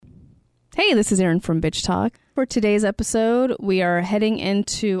Hey, this is Erin from Bitch Talk. For today's episode, we are heading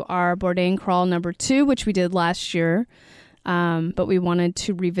into our Bourdain Crawl number 2, which we did last year. But we wanted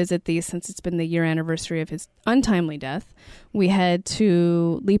to revisit these since it's been the year anniversary of his untimely death. We head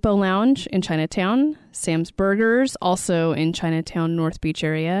to Lipo Lounge in Chinatown, Sam's Burgers, also in Chinatown, North Beach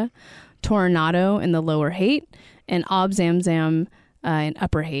area, Tornado in the Lower Haight, and Ob Zam Zam in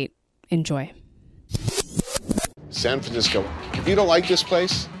Upper Haight. Enjoy. San Francisco, if you don't like this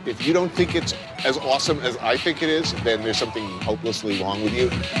place, if you don't think it's as awesome as I think it is, then there's something hopelessly wrong with you.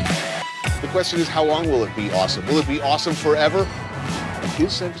 The question is, how long will it be awesome? Will it be awesome forever?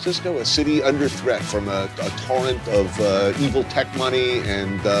 Is San Francisco a city under threat from a torrent of evil tech money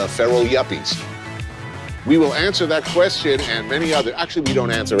and feral yuppies? We will answer that question and many other. Actually, we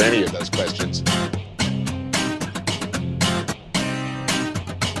don't answer any of those questions.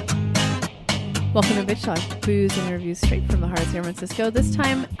 Welcome to Bitch Talk, booze and interviews straight from the heart of San Francisco. This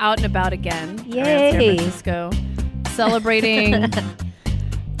time, out and about again. Yay! Around San Francisco, celebrating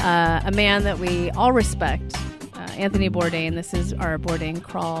a man that we all respect, Anthony Bourdain. This is our Bourdain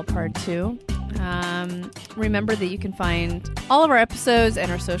Crawl Part 2. Remember that you can find all of our episodes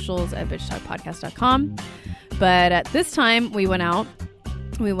and our socials at bitchtalkpodcast.com. But at this time, we went out.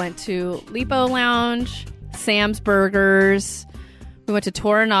 We went to Lipo Lounge, Sam's Burgers, we went to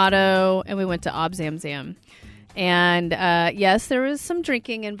Tornado, and we went to Ob Zam Zam. And yes, there was some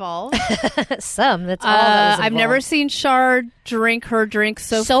drinking involved. That's all that was involved. I've never seen Shar drink her drink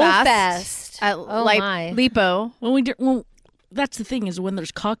so fast. At my. Lipo. Well, that's the thing is when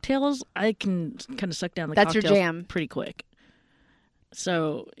there's cocktails, I can kind of suck down the That's cocktails your jam. pretty quick.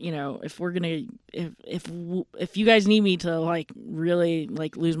 So, if we're gonna, if you guys need me to really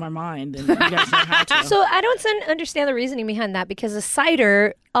lose my mind, then you guys know how to. So I don't understand the reasoning behind that, because a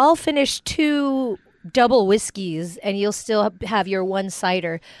cider, I'll finish 2 double whiskeys and you'll still have your 1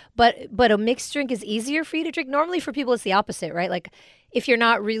 cider. But a mixed drink is easier for you to drink. Normally for people it's the opposite, right? Like if you're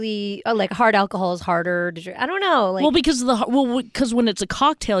not really hard alcohol is harder to drink. I don't know. Because when it's a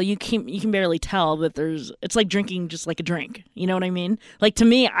cocktail, you can barely tell that it's like drinking just like a drink. You know what I mean? Like to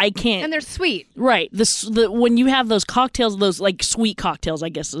me, I can't. And they're sweet, right? When you have those cocktails, those sweet cocktails, I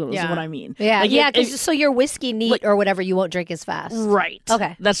guess is what I mean. Yeah, so your whiskey neat or whatever you won't drink as fast. Right.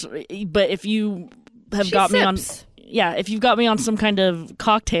 Okay. But if you have got me on, if you've got me on some kind of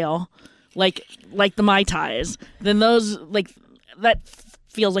cocktail, like the Mai Tais, then those that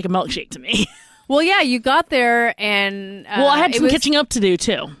feels like a milkshake to me. Well, yeah, you got there and... I had some catching up to do,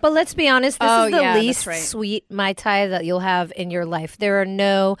 too. But let's be honest, this is the least sweet Mai Tai that you'll have in your life.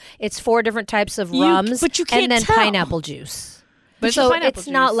 It's 4 different types of rums but you can't and then tell. pineapple juice. But so it's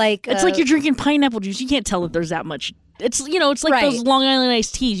not like... It's like you're drinking pineapple juice. You can't tell that there's that much... It's like those Long Island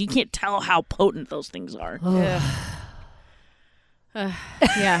iced teas. You can't tell how potent those things are.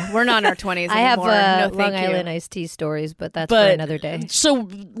 Yeah, we're not in our 20s anymore. I have no, Long Island iced tea stories, but that's for another day. So,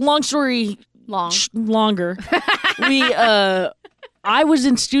 long story longer. I was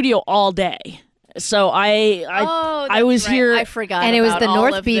in studio all day. So I was here. I forgot. And it was the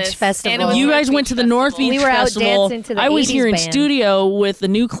North Beach Festival. You guys went to the North Beach Festival. We were out dancing to the 80s I was here in band. studio with the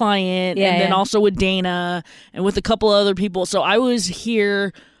new client and then also with Dana and with a couple other people. So I was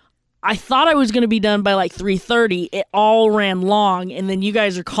here. I thought I was going to be done by 3:30. It all ran long, and then you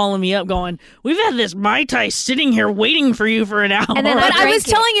guys are calling me up going, we've had this Mai Tai sitting here waiting for you for an hour. And then but I was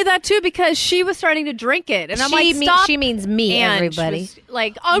telling you that, too, because she was starting to drink it. And I'm like, stop. She means me, and everybody. She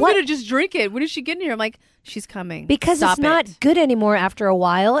was I'm going to just drink it. When is she getting here? I'm like, she's coming. Because Stop it's not good anymore after a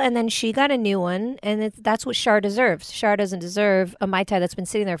while, and then she got a new one, and that's what Shar deserves. Shar doesn't deserve a Mai Tai that's been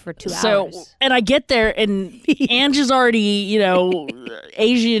sitting there for 2 hours. And I get there, and Ange is already,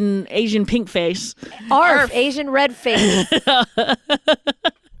 Asian pink face. Arf, Asian red face.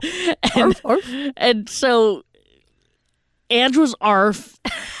 And so Ange was arf.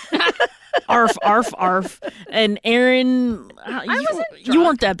 Arf, arf, arf. And Erin, you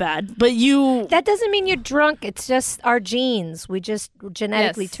weren't that bad, but you... That doesn't mean you're drunk. It's just our genes. We just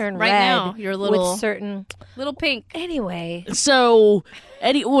genetically turn right red. Now, you're a little... With certain... Little pink. Anyway. So,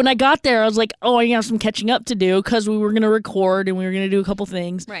 Eddie, when I got there, I was like, I have some catching up to do because we were going to record and we were going to do a couple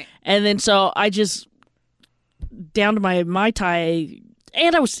things. Right. And then so I just... Down to my Mai Tai...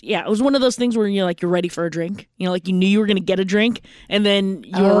 And it was one of those things where you're ready for a drink. You knew you were going to get a drink, and then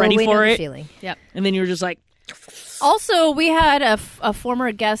you were ready for it. Feeling. Yep. And then you were just like... Also, we had a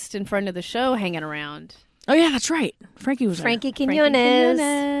former guest in front of the show hanging around. Oh, yeah, that's right. Frankie was Frankie there.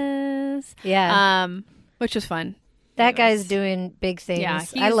 Quinones. Yeah. Which was fun. That guy's doing big things. Yeah,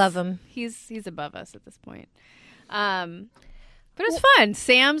 I love him. He's above us at this point. But it was fun.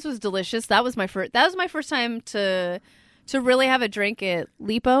 Sam's was delicious. That was my first time to to really have a drink at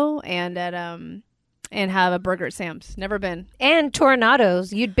Lipo and at and have a burger at Sam's. Never been. And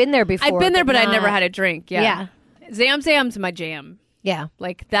Tornado's. You'd been there before. I've been there, but I not- never had a drink. Yeah. Zam's my jam. Yeah.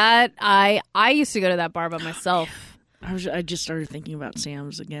 Like that. I used to go to that bar by myself. I just started thinking about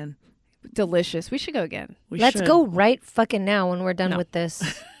Sam's again. Delicious. We should go again. Let's should. go right fucking now when we're done No. with this.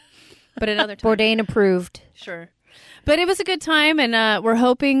 But another time. Bourdain approved. Sure. But it was a good time, and we're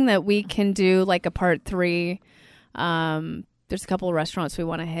hoping that we can do like a part 3. There's a couple of restaurants we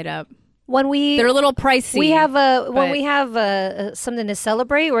want to hit up. When we They're a little pricey. we have when but- we have something to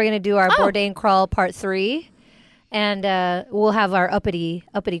celebrate, we're going to do our Bourdain crawl part 3, and we'll have our uppity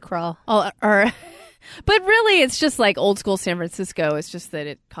crawl. But really, it's just like old school San Francisco. It's just that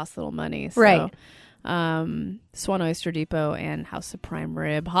it costs a little money. So, Right. Swan Oyster Depot and House of Prime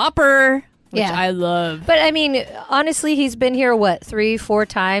Rib Hopper, which Yeah. I love. But I mean, honestly, he's been here 3-4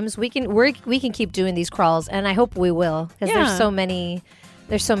 times. We can keep doing these crawls, and I hope we will because Yeah. there's so many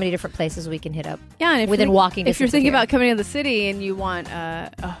different places we can hit up. Yeah, and within walking If you're distance of thinking here. about coming to the city and you want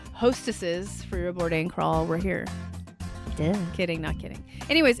hostesses for your Bourdain crawl, we're here. Duh. Kidding, not kidding.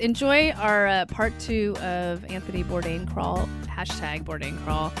 Anyways, enjoy our part 2 of Anthony Bourdain crawl, #Bourdain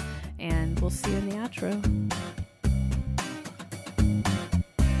crawl, and we'll see you in the outro.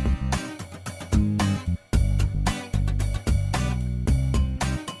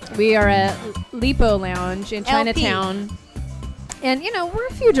 We are at Lipo Lounge in Chinatown. And, we're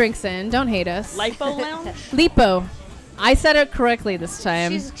a few drinks in. Don't hate us. Lipo Lounge? Lipo. I said it correctly this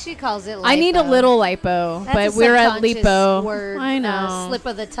time. She calls it. I need a lipo. little lipo, That's but a we're at subconscious Lipo. Word, I know. slip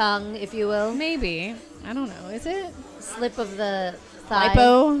of the tongue, if you will. Maybe. I don't know. Is it? Slip of the thigh.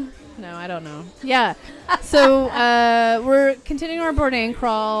 Lipo? No, I don't know. Yeah. So we're continuing our Bourdain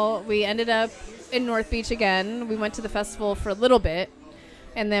crawl. We ended up in North Beach again. We went to the festival for a little bit.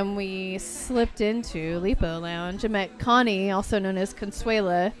 And then we slipped into Lipo Lounge and met Connie, also known as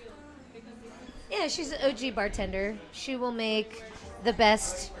Consuela. Yeah, she's an OG bartender. She will make the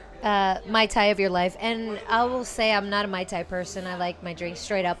best Mai Tai of your life. And I will say I'm not a Mai Tai person. I like my drinks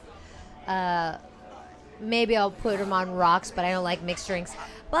straight up. Maybe I'll put them on rocks, but I don't like mixed drinks.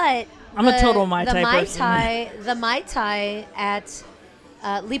 But I'm a total Mai Tai person. The Mai Tai at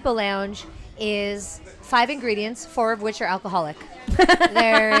Lipo Lounge is 5 ingredients, 4 of which are alcoholic.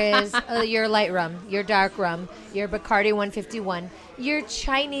 There is your light rum, your dark rum, your Bacardi 151, your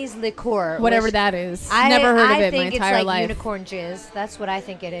Chinese liqueur. Whatever which that is. Never heard of it my entire I think it's like life. unicorn jizz. That's what I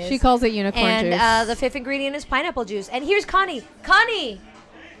think it is. She calls it unicorn juice. And the 5th ingredient is pineapple juice. And here's Connie. Connie,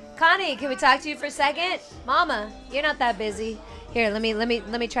 can we talk to you for a second? Mama, you're not that busy. Here, let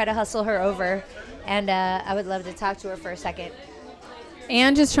me try to hustle her over, and I would love to talk to her for a second.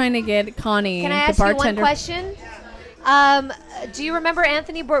 And just trying to get Connie, Can I the ask you one bartender. question? Do you remember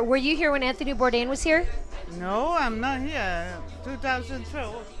Anthony Were you here when Anthony Bourdain was here? No, I'm not here.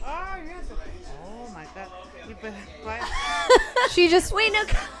 2012. Oh, yes. Oh, my God. You better quiet. She just Wait, no.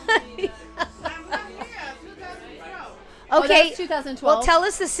 I'm not here. 2012. Oh, Okay. that's 2012. Well, tell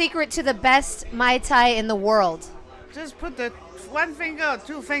us the secret to the best Mai Tai in the world. Just put the 1 finger or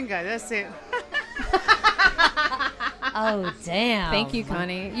 2 finger. That's it. Oh, damn. Thank you,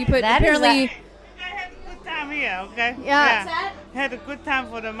 Connie. You put That is apparently. I had a good time here, okay? Yeah. Had a good time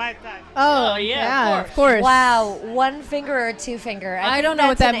for the Mai Tai. Oh, yeah, of course. Wow, 1 finger or 2 finger? I think don't know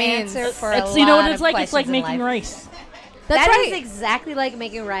what that's that an means. answer for It's, a you know lot what it's of like? It's like questions in making life. rice. That's That right. is exactly like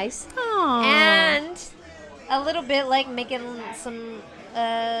making rice, Aw. and a little bit like making some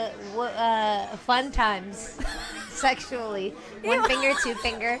fun times sexually. 1 finger, 2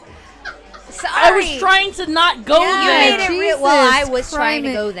 finger. Sorry, I was trying to not go You there. made it real. Well, I Jesus was trying to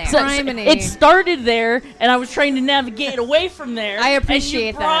Christ. go there. So- Criminy. it started there, and I was trying to navigate away from there. I appreciate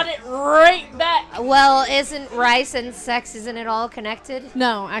and you brought that. it right back. Well, isn't rice and sex, isn't it all connected?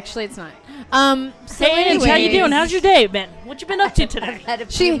 No, actually, it's not. So Hey, Ange, how you anyways- doing? How's your day been? What you been up to today? I've had a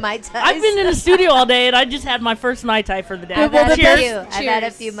few She- Mai Tais. I've been in the studio all day, and I just had my first Mai Tai for the day. I've Well, had the a best- few. I've had a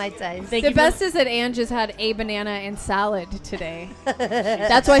Cheers. few Mai Tais. Thank The you best is that Ange has had a banana and salad today.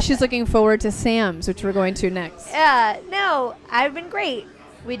 That's why she's looking forward to Sam's, which we're going to next. Yeah, no, I've been great.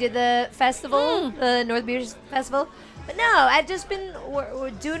 We did the festival, the North Beach Festival. But no, I've just been we're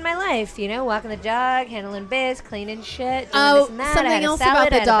doing my life, walking the dog, handling biz, cleaning shit, doing Oh, this and that. I something had a else salad, about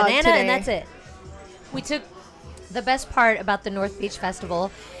the I had dog a banana, today. and that's it. We took the best part about the North Beach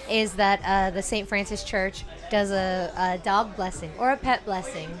Festival is that the St. Francis Church does a dog blessing or a pet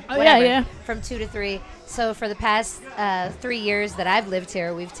blessing, Oh, whatever, yeah. from 2 to 3. So for the past 3 years that I've lived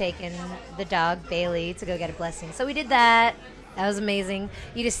here, we've taken the dog Bailey to go get a blessing. So we did that. That was amazing.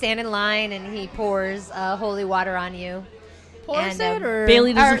 You just stand in line and he pours holy water on you. Pours And, it or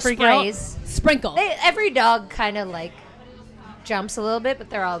Bailey Or doesn't freak out. sprays. sprinkle? Every dog kind of like jumps a little bit, but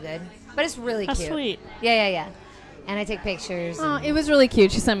they're all good. But it's really That's cute. sweet. Yeah. And I take pictures. Oh, and- it was really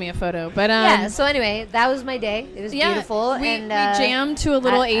cute. She sent me a photo. But yeah. So anyway, that was my day. It was beautiful. We, and we jammed to a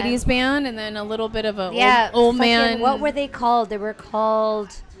little I- 80s band and then a little bit of a fucking- old man. What were they called? They were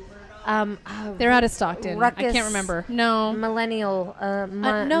called. They're out of Stockton. I Ruckus can't remember. No. Millennial.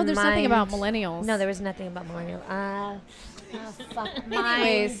 No, there's nothing about Mind- millennials. No, there was nothing about millennial. Fuck.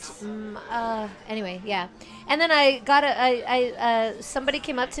 Anyways. Anyway, yeah. And then I got somebody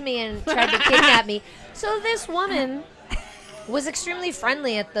came up to me and tried to kidnap me. So this woman was extremely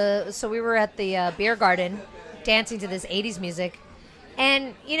friendly so we were at the beer garden dancing to this 80s music.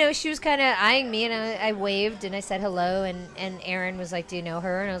 And, she was kind of eyeing me, and I waved, and I said hello, and Aaron was like, do you know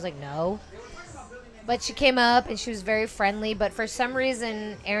her? And I was like, no. But she came up, and she was very friendly, but for some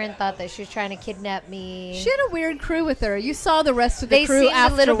reason, Aaron thought that she was trying to kidnap me. She had a weird crew with her. You saw the rest of the They crew seemed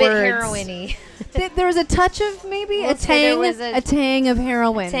afterwards. a little bit heroin-y. There was a touch of maybe We'll say there was a tang of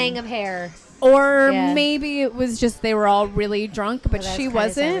heroin. Tang of hair. Or Yeah. maybe it was just they were all really drunk, but Well, that's she kinda San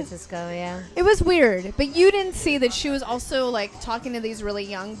wasn't. Francisco, yeah. It was weird, but you didn't see that she was also like talking to these really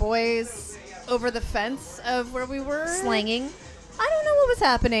young boys over the fence of where we were. Slanging. I don't know what was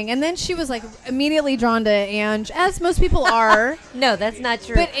happening. And then she was like immediately drawn to Ange, as most people are. No, that's not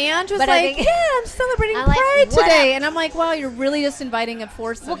true. But Ange was But I like, think- yeah, I'm celebrating I'm like, Pride what today. up? And I'm like, wow, you're really just inviting a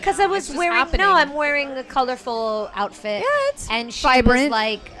foursome. Well, because I now. was It's just wearing happening. I'm wearing a colorful outfit. Yeah, it's and she vibrant. was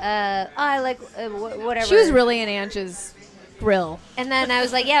like, I like whatever. She was really in Ange's grill. And then I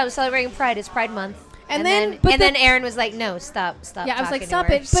was like, yeah, I'm celebrating Pride. It's Pride Month. And then- but then Aaron was like, no, stop. Yeah, I was like, talking stop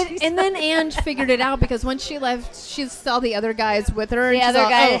to her. it. But and then Ange figured it out because when she left, she saw the other guys with her. the and she's other all,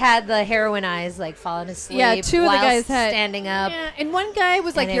 guy oh. had the heroin eyes, like falling asleep. Yeah, two of the whilst guys had standing up. Yeah, and one guy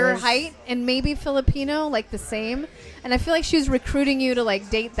was like And it your was- height and maybe Filipino, like the same. And I feel like she was recruiting you to like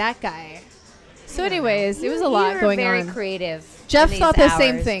date that guy. So, anyways, it was a lot going very on. creative. Jeff in these thought the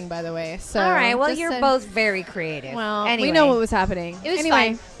same hours. thing, by the way. So All right, well, just you're said- both very creative. Well, anyway, we know what was happening. It was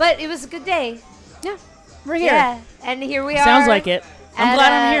anyway, fine, but it was a good day. Yeah, we're here. Yeah, and here we are. Sounds like it. I'm at,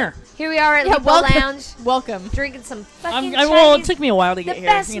 glad I'm here. Here we are at Yeah, Lipo welcome. Lounge, Welcome. drinking some fucking Well, it Chinese- took me a while to the get here.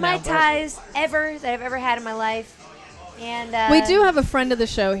 best you know, Mai but- Tais ever that I've ever had in my life. And We do have a friend of the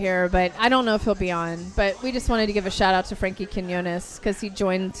show here, but I don't know if he'll be on. But we just wanted to give a shout out to Frankie Quinones because he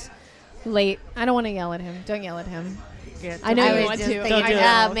joined late. I don't want to yell at him. Don't yell at him. Yeah, I know I you was want just to. thinking, Don't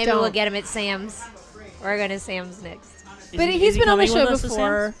do it. maybe we'll Don't. get him at Sam's. We're going to Sam's next. But he's been on the show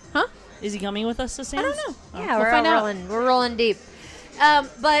before. Sam's? Huh? Is he coming with us to Sam's? I don't know. Oh. Yeah, we'll we're find out. rolling. We're rolling deep.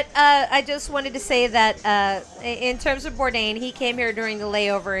 But I just wanted to say that in terms of Bourdain, he came here during the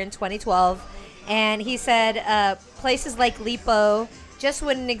layover in 2012, and he said places like Lipo just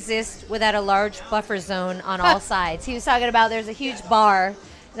wouldn't exist without a large buffer zone on all sides. He was talking about there's a huge bar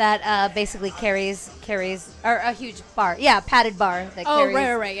that basically carries or a huge bar, padded bar that Oh,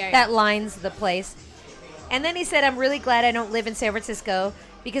 carries right, yeah, that lines the place. And then he said, I'm really glad I don't live in San Francisco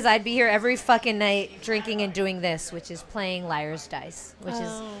because I'd be here every fucking night drinking and doing this, which is playing Liar's Dice, which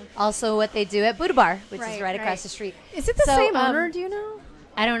is also what they do at Buddha Bar, which is Right, right across right. the street. Is it the So, same owner? Do you know?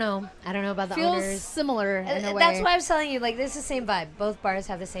 I don't know. I don't know about the Feels owners. similar in a way. That's why I was telling you, like, this is the same vibe. Both bars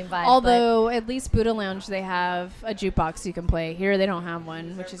have the same vibe. Although at least Buddha Lounge they have a jukebox you can play. Here they don't have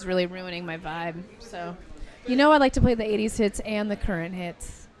one, which is really ruining my vibe. So, I like to play the 80s hits and the current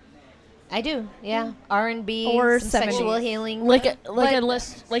hits. I do, yeah. R&B, Or some 70s. sexual healing. Like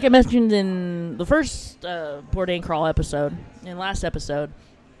I mentioned in the first Bourdain Crawl episode, in last episode,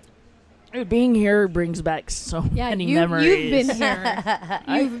 being here brings back so many memories. You've been here.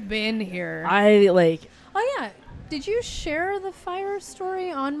 You've been here. Oh yeah. Did you share the fire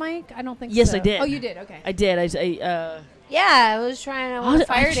story on mic? I don't think so. Yes, I did. Oh, you did. Okay. I did. Yeah, I was trying to want to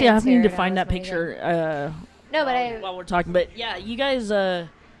fire Actually, I dance need here, to and find I that was ready to- picture. No, but while we're talking, but yeah, you guys.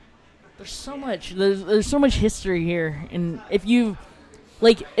 There's so much. There's so much history here, and if you,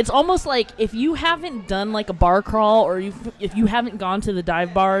 it's almost like if you haven't done like a bar crawl, or if you haven't gone to the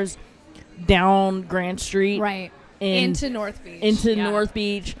dive bars down Grant Street, Right. and Into North Beach. into Yeah. North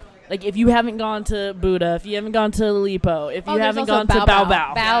Beach. Like, if you haven't gone to Buddha, if you haven't gone to Lipo, if you there's haven't also gone to Bao Bao Bao.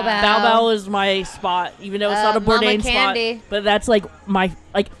 Bao. Bao Bao. Bao Bao is my spot, even though it's not a Mama Bourdain spot. Candy. But that's,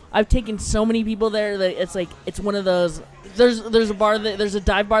 I've taken so many people there that it's one of those. There's a bar there's a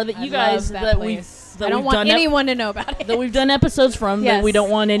dive bar that I you guys love that place. that I don't we've want done anyone to know about it. that we've done episodes from that Yes. we don't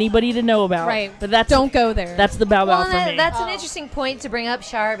want anybody to know about. Right. But that's Don't go there. That's the bow Well, for me. that's an interesting point to bring up,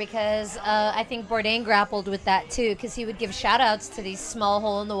 Shar, because I think Bourdain grappled with that too, because he would give shout-outs to these small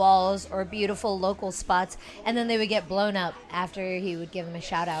hole-in-the-walls or beautiful local spots, and then they would get blown up after he would give them a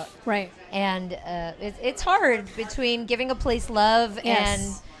shout-out. right. And it's hard between giving a place love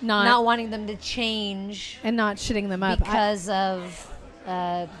Yes. and Not- not wanting them to change And not shitting them up. because of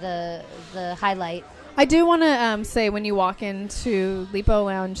the highlight. I do want to say when you walk into Lipo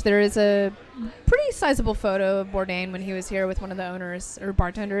Lounge, there is a pretty sizable photo of Bourdain when he was here with one of the owners or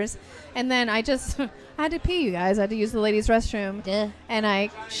bartenders. And then I had to pee, you guys. I had to use the ladies' restroom. Duh. And I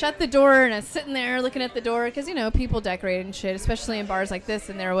shut the door and I was sitting there looking at the door because, people decorate and shit, especially in bars like this.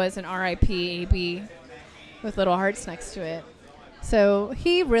 And there was an RIP AB with little hearts next to it. So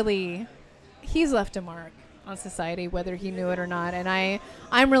he's left a mark on society, whether he knew it or not. And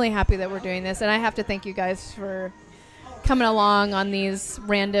I'm really happy that we're doing this. And I have to thank you guys for coming along on these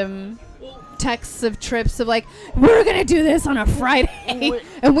random texts of trips of like, we're going to do this on a Friday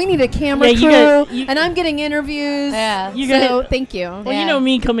and we need a camera crew and I'm getting interviews. Yeah. So thank you. Well, Yeah. you know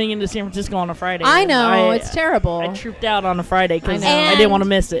me coming into San Francisco on a Friday. I and know. It's terrible. I trooped out on a Friday because I know. I didn't want to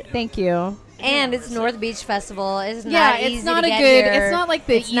miss it. Thank you. And it's North Beach Festival. It's not Yeah, easy it's not to a get good. here. It's not like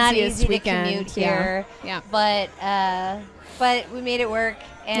the It's not easiest easy weekend. to commute here. Yeah. But we made it work,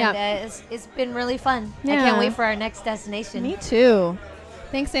 and Yeah. it's been really fun. I Yeah. can't wait for our next destination. Me too.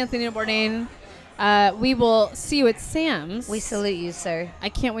 Thanks, Anthony Bourdain. We will see you at Sam's. We salute you, sir. I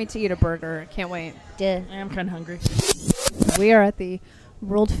can't wait to eat a burger. Can't wait. Duh. I am kind of hungry. We are at the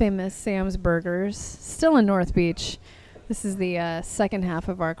world famous Sam's Burgers, still in North Beach. This is the second half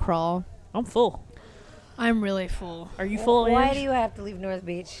of our crawl. I'm full. I'm really full. Are you full, Why Ange? do you have to leave North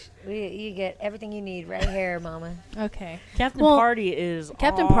Beach? You get everything you need right here, Mama. Okay. Captain Well, Party is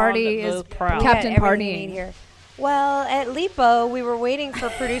Captain on Party the is prowl. We got Captain everything you Partying. need here. Well, at Lipo, we were waiting for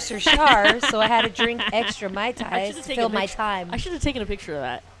producer Shar, so I had to drink extra Mai Tais to fill my time. I should have taken a picture of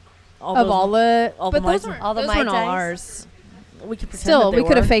that. Of those- all the, all but the those mice- weren't, all the those Mai weren't all Tais? ours. we could pretend Still, that they we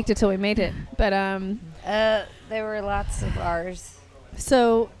could have were. faked it till we made it. But There were lots of ours.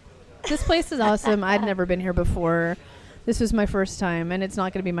 so this place is awesome. I'd never been here before. This was my first time, and it's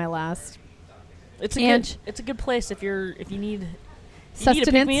not going to be my last. It's And- a good place if you need if you need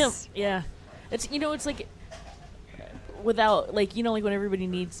a pick me up. Sustenance. Yeah, it's it's like without like like when everybody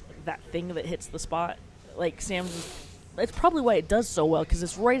needs that thing that hits the spot. Like Sam's, it's probably why it does so well because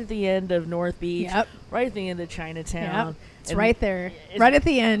it's right at the end of North Beach, Yep. right at the end of Chinatown. Yep. It's and right there, it's- right at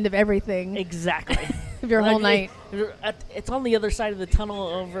the end of everything Exactly. of your whole Like, night. It's on the other side of the tunnel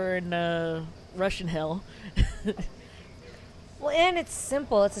over in Russian Hill. Well, and it's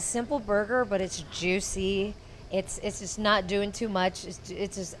simple. It's a simple burger, but it's juicy. It's just not doing too much.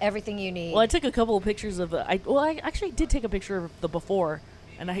 It's just everything you need. Well, I took a couple of pictures of I actually did take a picture of the before,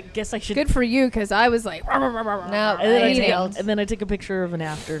 and I guess I should. Good for you, because I was like, No, And then, I inhaled. and then I took a picture of an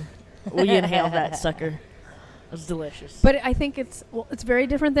after. We inhaled that sucker. It was delicious. but I think it's very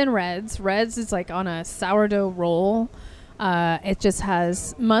different than Red's. Red's is like on a sourdough roll. It just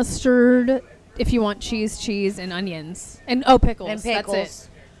has mustard, if you want cheese, and onions, and pickles. And pickles. That's it.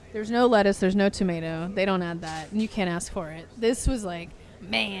 There's no lettuce. There's no tomato. They don't add that. And you can't ask for it. This was like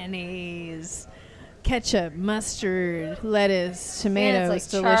mayonnaise, ketchup, mustard, lettuce, tomatoes. and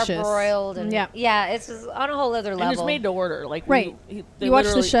it's like delicious. charbroiled and yeah. it's just on a whole other level. And it's made to order. Like Right. they You watch the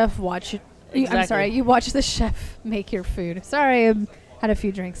literally- chef watch it. I'm Exactly. sorry. You watch the chef make your food. Sorry, I had a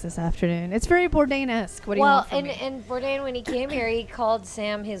few drinks this afternoon. It's very Bourdain-esque. What do you want from me? and Bourdain, when he came here, he called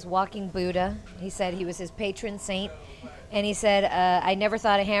Sam his walking Buddha. He said he was his patron saint. And he said, I never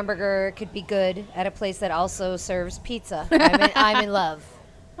thought a hamburger could be good at a place that also serves pizza. I'm in love.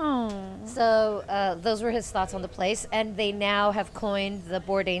 Oh, So those were his thoughts on the place. And they now have coined the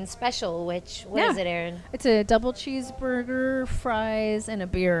Bourdain special, which, what is Yeah. it, Aaron? it's a double cheeseburger, fries, and a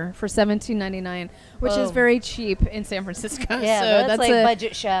beer for $17.99, which is Whoa. very cheap in San Francisco. Yeah, so that's like a,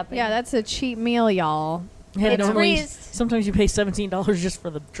 budget shopping. Yeah, that's a cheap meal, y'all. Yeah, It's normally, freezed. sometimes you pay $17 just for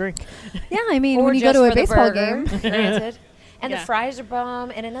the drink. Yeah, I mean, Or when you go just to a for the baseball burger, game. granted. And Yeah. the fries are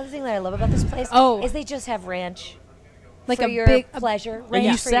bomb. And another thing that I love about this place is they just have ranch. Like for a your big- pleasure. And Ranch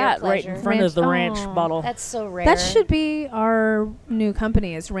you for your sat right in pleasure. front of the ranch Ranch- oh. bottle. That's so rare. That should be our new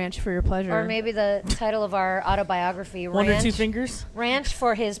company, is Ranch for Your Pleasure. Or maybe the title of our autobiography, One or two Ranch, fingers. Ranch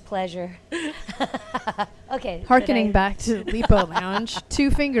for His Pleasure. Okay. Harkening did back to Lipo Lounge, 2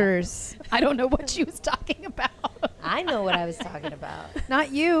 fingers. I don't know what she was talking about. I know what I was talking about.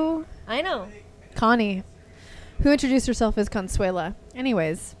 Not you, I know. Connie, who introduced herself as Consuela.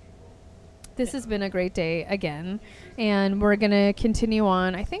 Anyways, this has been a great day again, and we're gonna continue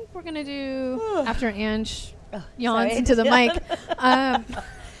on. I think we're gonna do after Ange yawns sorry. into the mic.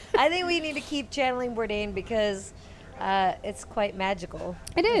 I think we need to keep channeling Bourdain because it's quite magical.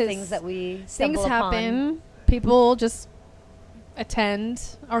 It the is. things that we Things stumble upon. happen. People just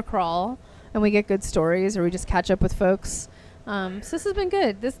attend our crawl, and we get good stories, or we just catch up with folks. So this has been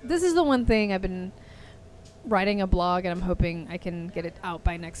good. This is the one thing I've been writing a blog, and I'm hoping I can get it out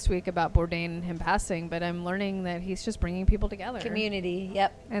by next week about Bourdain and him passing. But I'm learning that he's just bringing people together. Community.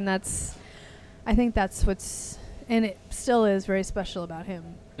 Yep. And I think that's what's, and it still is very special about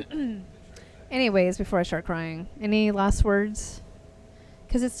him. Anyways, before I start crying, any last words?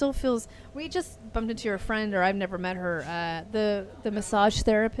 Because it still feels, we just bumped into your friend, or I've never met her, the massage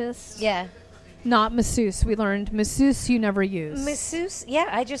therapist. Yeah. Not masseuse. We learned masseuse you never use. Masseuse? Yeah,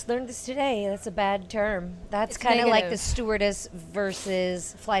 I just learned this today. That's a bad term. That's It's kind of like the negative. stewardess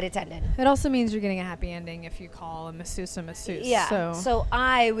versus flight attendant. It also means you're getting a happy ending if you call a masseuse a masseuse. Yeah. So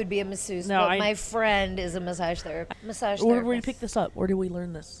I would be a masseuse, No, but I- my friend is a massage therapist. Where did we pick this up? Where did we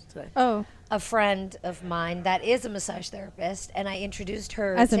learn this today? Oh, A friend of mine that is a massage therapist, and I introduced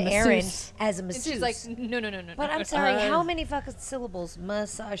her As a to Erin masseuse. as a and masseuse. she's like, no. But I'm sorry, how many fucking syllables?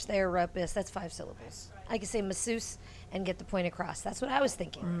 Massage therapist. That's 5 syllables. I could say masseuse and get the point across. That's what I was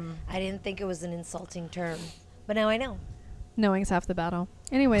thinking. I didn't think it was an insulting term, but now I know. Knowing's half the battle.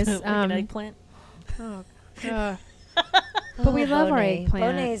 Anyways, Like an eggplant. but we love our Bonet.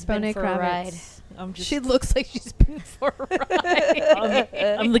 eggplant. Bonet's been Bonet for a ride. Kravitz. I'm just. She looks like she's been for a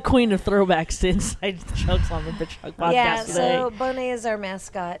ride. I'm the queen of throwbacks to Inside the Chugs on the Bitch Hug podcast Yeah, today. so Bonet is our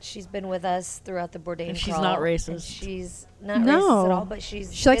mascot. She's been with us throughout the Bourdain And she's crawl, not and racist. she's not No. racist at all, but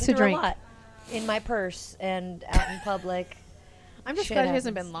she's She likes been to through drink. a lot in my purse and out in public. I'm just Shit glad she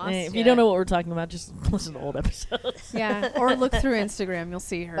hasn't happens. been lost. Hey, if you yet. don't know what we're talking about, just listen to old episodes. Yeah, or look through Instagram. You'll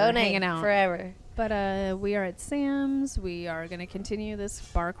see her hanging Bonet out. forever. But we are at Sam's. We are going to continue this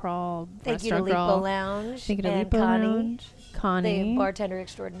bar crawl, Thank you to restaurant Lipo crawl. Lounge Thank you to and Lipo Connie, Lounge. Connie, the bartender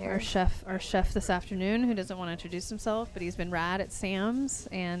extraordinaire. our chef this afternoon, who doesn't want to introduce himself, but he's been rad at Sam's,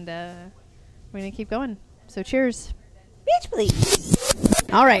 and we're going to keep going. So cheers. Bitch, please.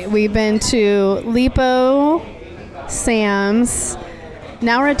 All right, we've been to Lipo, Sam's.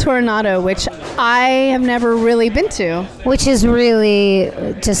 Now we're at Tornado, which I have never really been to. Which is really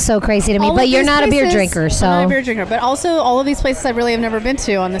just so crazy to me. All But of you're these not a beer places- drinker, so I'm not a beer drinker, but also all of these places I really have never been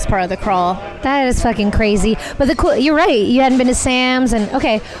to on this part of the crawl. that is fucking crazy. But you're right. You hadn't been to Sam's, and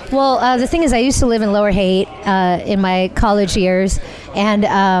okay. Well, the thing is, I used to live in Lower Haight in my college years, and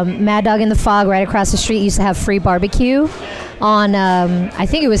Mad Dog in the Fog, right across the street, used to have free barbecue on I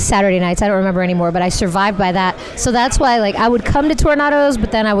think it was Saturday nights. I don't remember anymore, but I survived by that. So that's why, like, I would come to Tornado's,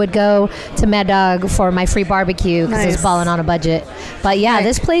 but then I would go to Mad Dog for my free barbecue because I was Nice. balling on a budget. But yeah, Right.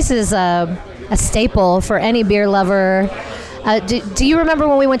 this place is a staple for any beer lover. Do you remember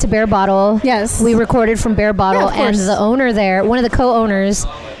when we went to Bear Bottle? Yes. We recorded from Bear Bottle, Yeah, of and course. the owner there, one of the co-owners,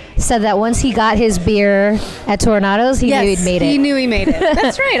 said that once he got his beer at Tornado's, he knew he'd made it. He knew he made it.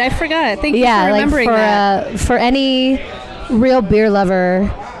 That's right. I forgot. Thank you Yeah, for like remembering that. for any real beer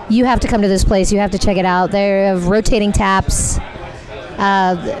lover, you have to come to this place. You have to check it out. They have rotating taps,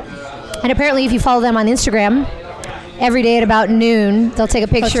 and apparently, if you follow them on Instagram, every day at about noon, they'll take a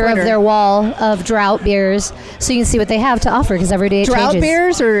picture of Twitter. their wall of drought beers, so you can see what they have to offer. Because every day it Drought changes.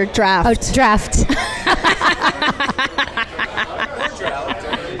 beers or draft? Oh, draft.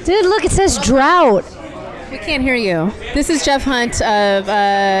 Dude, look, it says drought. We can't hear you. This is Jeff Hunt of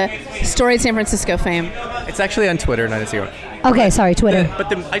Storied San Francisco fame. It's actually on Twitter, not Instagram. Okay, sorry, Twitter.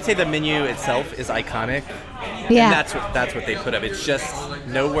 But I'd say the menu itself is iconic. Yeah. And that's what they put up. It's just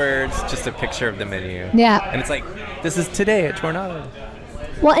no words, just a picture of the menu. Yeah. And it's like, this is today at Tornado.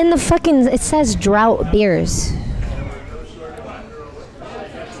 Well, in the fucking, it says drought beers.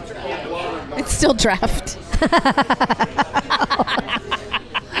 It's still draft.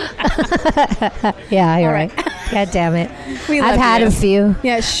 Yeah, you're right. God damn it. We I've love had you. a few.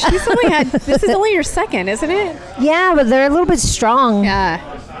 Yeah, she's only had. This is only your second, isn't it? Yeah, but they're a little bit strong. Yeah.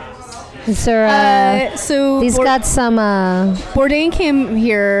 So, So these got some. Bourdain came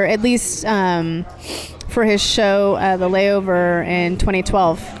here at least for his show, The Layover, in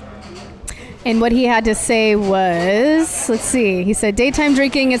 2012. And what he had to say was, let's see, he said, daytime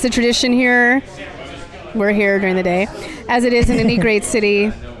drinking is a tradition here. We're here during the day, as it is in any great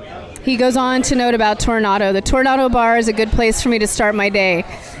city. He goes on to note about Tornado. The Tornado Bar is a good place for me to start my day.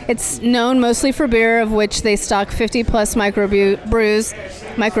 It's known mostly for beer, of which they stock 50-plus microbrews,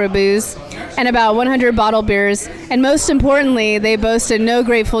 and about 100 bottle beers. And most importantly, they boast a no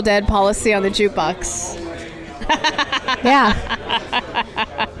Grateful Dead policy on the jukebox. Yeah.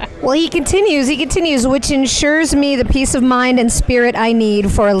 Well, he continues, which ensures me the peace of mind and spirit I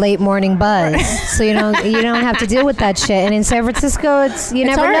need for a late morning buzz. So you don't have to deal with that shit. And in San Francisco, it's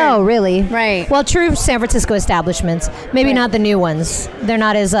never hard. know, really. Right. Well, true San Francisco establishments, maybe not the new ones. They're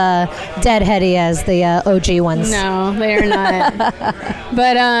not as deadheady as the OG ones. No, they are not.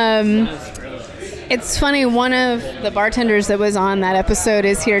 But it's funny. One of the bartenders that was on that episode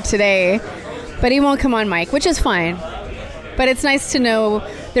is here today, but he won't come on mic, which is fine. But it's nice to know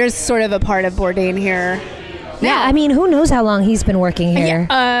there's sort of a part of Bourdain here. Yeah, I mean, who knows how long he's been working here?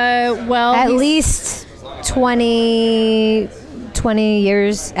 Well, at least 20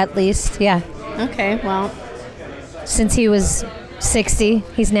 years, at least, yeah. Okay, well. Since he was 60,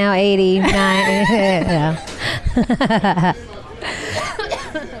 he's now 89. Yeah.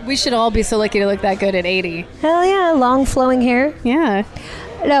 We should all be so lucky to look that good at 80. Hell yeah, long flowing hair. Yeah.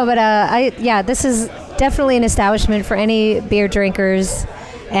 No, but this is definitely an establishment for any beer drinkers,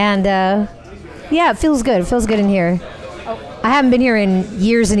 and it feels good. It feels good in here. I haven't been here in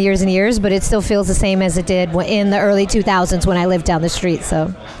years and years and years, but it still feels the same as it did in the early 2000s when I lived down the street.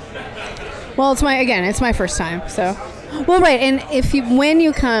 So, well, it's my first time. So, well, right, and when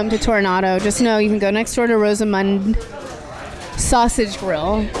you come to Tornado, just know you can go next door to Rosamund Sausage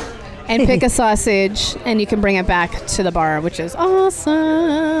Grill and pick a sausage, and you can bring it back to the bar, which is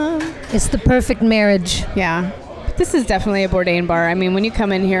awesome. It's the perfect marriage. Yeah. But this is definitely a Bourdain bar. I mean, when you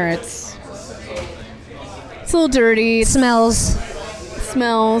come in here, it's a little dirty. Smells.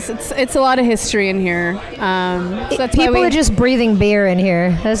 It's a lot of history in here. So that's people why are just breathing beer in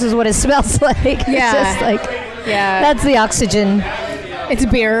here. This is what it smells like. Yeah. It's just like, that's the oxygen. It's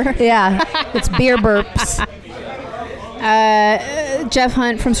beer. Yeah. It's beer burps. Jeff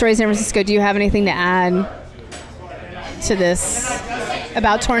Hunt from Story San Francisco, do you have anything to add to this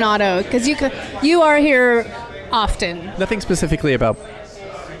about Tornado? Because you are here often. Nothing specifically about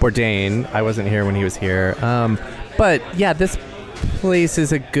Bourdain. I wasn't here when he was here. But yeah, this place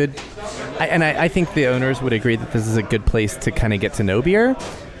is a good... I think the owners would agree that this is a good place to kind of get to know beer.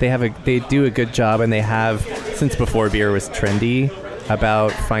 They do a good job, and they have, since before beer was trendy,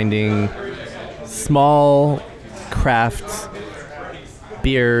 about finding small craft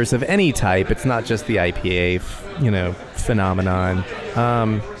beers of any type. It's not just the IPA, phenomenon.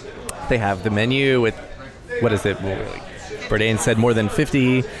 They have the menu with, what is it? Bourdain said more than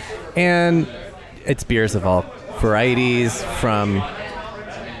 50, and it's beers of all varieties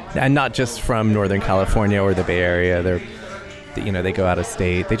and not just from Northern California or the Bay Area. They go out of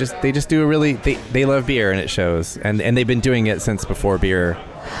state. They just do they love beer, and it shows. And they've been doing it since before beer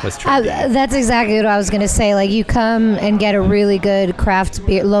was trendy. That's exactly what I was going to say. Like, you come and get a really good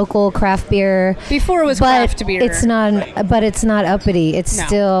local craft beer. Before it was craft beer. It's not uppity. It's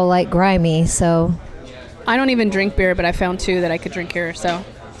still like grimy. So I don't even drink beer, but I found two that I could drink here. So,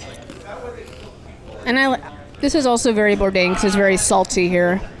 and this is also very Bourdain because it's very salty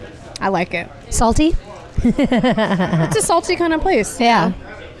here. I like it. Salty? It's a salty kind of place. Yeah.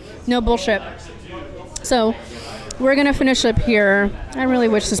 No bullshit. So we're going to finish up here. I really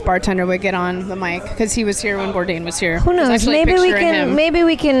wish this bartender would get on the mic because he was here when Bourdain was here. Who knows? Maybe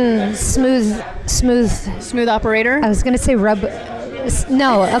we can smooth operator. I was going to say rub.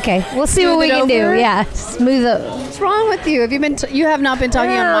 No, okay. We'll see what we can do. Yeah, smooth it. What's wrong with you? You have not been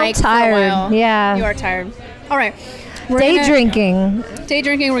talking on mic tired. For a while. Yeah. You are tired. All right. Day drinking.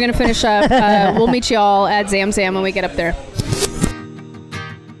 We're going to finish up. We'll meet you all at Zam Zam when we get up there.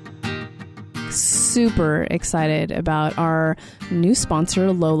 Super excited about our new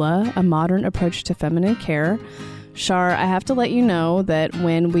sponsor, Lola, a modern approach to feminine care. Shar, I have to let you know that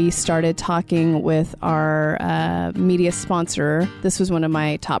when we started talking with our media sponsor, this was one of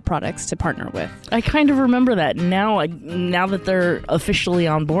my top products to partner with. I kind of remember that. Now that they're officially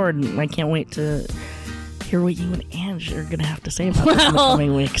on board, I can't wait to hear what you and Ange are going to have to say about this in the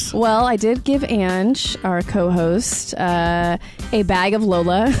coming weeks. Well, I did give Ange, our co-host, a bag of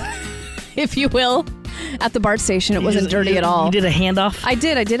Lola, if you will, at the BART station. It wasn't dirty at all. You did a handoff? I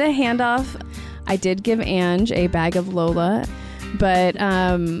did a handoff. I did give Ange a bag of Lola, but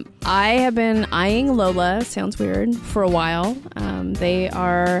I have been eyeing Lola, sounds weird, for a while. They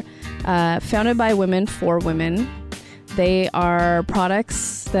are founded by women for women. They are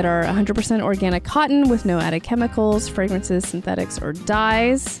products that are 100% organic cotton with no added chemicals, fragrances, synthetics, or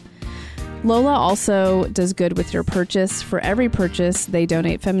dyes. Lola also does good with your purchase. For every purchase, they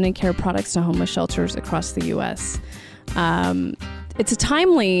donate feminine care products to homeless shelters across the U.S. It's a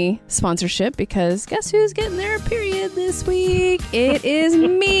timely sponsorship because guess who's getting their period this week? It is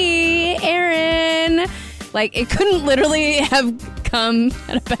me, Erin. Like, it couldn't literally have come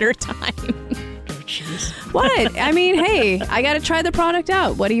at a better time. Oh, jeez. What? I mean, hey, I got to try the product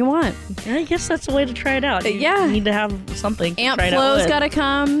out. What do you want? I guess that's the way to try it out. You need to have something. Aunt to try Flo's got to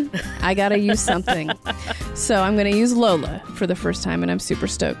come. I got to use something. So I'm going to use Lola for the first time, and I'm super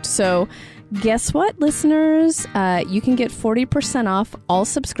stoked. So guess what, listeners? You can get 40% off all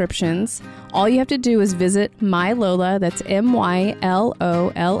subscriptions. All you have to do is visit MyLola, that's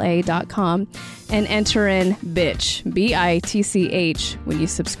MYLOLA.com, and enter in BITCH, BITCH, when you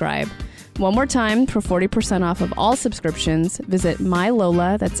subscribe. One more time, for 40% off of all subscriptions, visit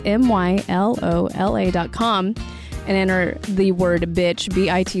MyLola, that's MYLOLA.com, and enter the word BITCH,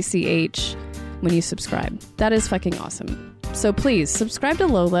 BITCH, when you subscribe. That is fucking awesome. So please, subscribe to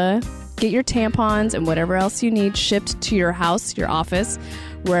Lola. Get your tampons and whatever else you need shipped to your house, your office,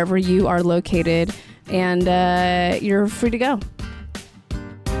 wherever you are located, and you're free to go.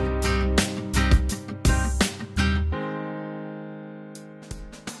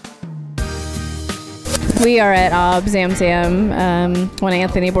 We are at Ob Zam Zam when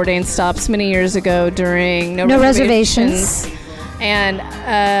Anthony Bourdain stops many years ago during No Reservations. And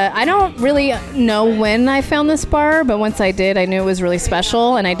I don't really know when I found this bar, but once I did, I knew it was really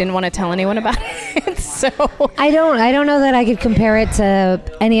special, and I didn't want to tell anyone about it. So I don't know that I could compare it to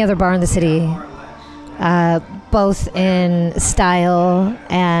any other bar in the city, both in style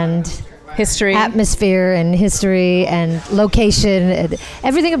and history, atmosphere, and history and location.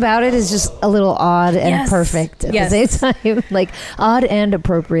 Everything about it is just a little odd and perfect at the same time, like odd and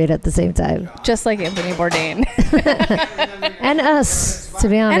appropriate at the same time. Just like Anthony Bourdain. And us, to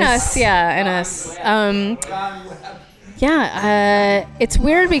be honest. And us. It's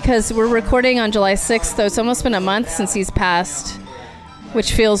weird because we're recording on July 6th, though it's almost been a month since he's passed,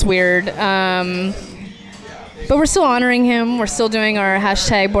 which feels weird. But we're still honoring him. We're still doing our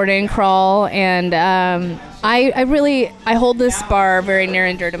hashtag Bourdain Crawl, and I hold this bar very near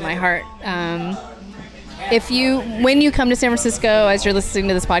and dear to my heart. When you come to San Francisco, as you're listening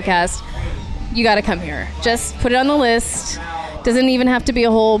to this podcast, you got to come here. Just put it on the list. Doesn't even have to be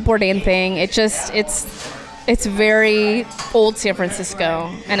a whole Bourdain thing. It's very old San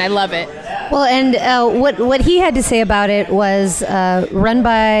Francisco, and I love it. Well, and what he had to say about it was run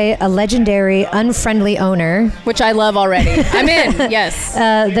by a legendary, unfriendly owner. Which I love already. I'm in, yes.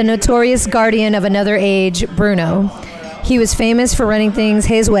 The notorious guardian of another age, Bruno. He was famous for running things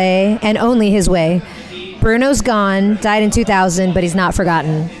his way, and only his way. Bruno's gone, died in 2000, but he's not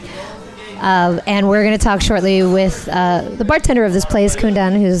forgotten. And we're going to talk shortly with the bartender of this place,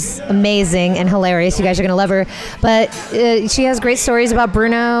 Kundan, who's amazing and hilarious. You guys are going to love her. But she has great stories about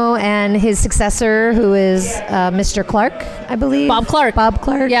Bruno and his successor, who is Mr. Clark, I believe. Bob Clark.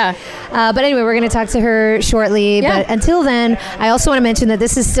 Yeah. But anyway, we're going to talk to her shortly. Yeah. But until then, I also want to mention that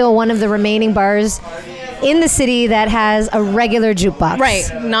this is still one of the remaining bars in the city that has a regular jukebox. Right.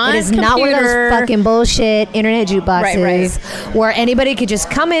 It is not one of those fucking bullshit internet jukeboxes where anybody could just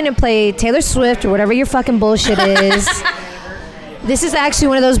come in and play Taylor Swift or whatever your fucking bullshit is. This is actually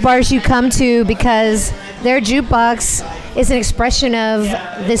one of those bars you come to because their jukebox is an expression of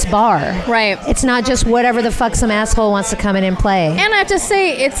this bar. Right. It's not just whatever the fuck some asshole wants to come in and play. And I have to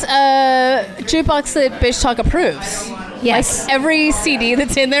say, it's a jukebox that Bitch Talk approves. Yes. Like every CD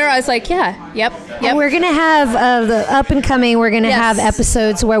that's in there, I was like, yep. And we're going to have the up and coming, we're going to have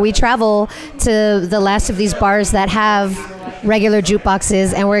episodes where we travel to the last of these bars that have regular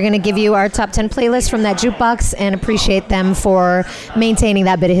jukeboxes, and we're going to give you our top 10 playlists from that jukebox and appreciate them for maintaining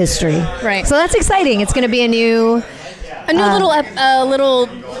that bit of history. Right. So that's exciting. It's going to be a new little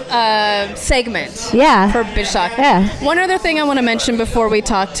segment. Yeah. For Bitch Talk. Yeah. One other thing I want to mention before we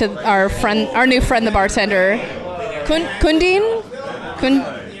talk to our new friend, the bartender,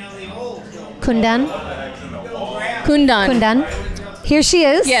 Kundan. Here she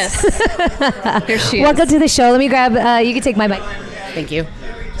is. Yes. Here she is. Welcome to the show. Let me grab, you can take my mic. Thank you.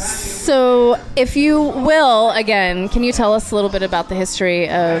 So, if you will, again, can you tell us a little bit about the history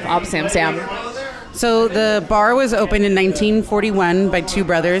of Ob Zam Zam? So the bar was opened in 1941 by two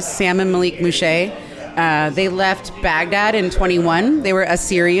brothers, Sam and Malik Mouché. They left Baghdad in 21. They were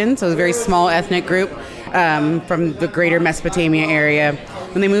Assyrian, so it was a very small ethnic group from the greater Mesopotamia area.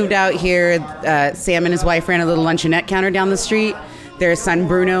 When they moved out here, Sam and his wife ran a little luncheonette counter down the street. Their son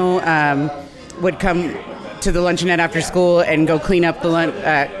Bruno would come to the luncheonette after school and go clean up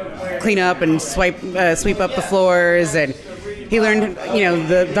and sweep up the floors, and he learned,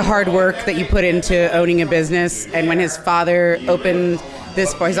 the hard work that you put into owning a business. And when his father opened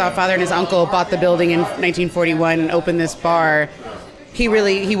this bar, his father and his uncle bought the building in 1941 and opened this bar. He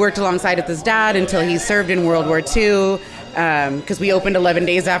worked alongside with his dad until he served in World War II. Because we opened 11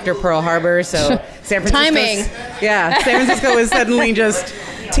 days after Pearl Harbor, so San Francisco. Timing. Yeah, San Francisco was suddenly just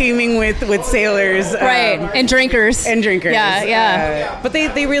teeming with sailors, Right, and drinkers. Yeah. But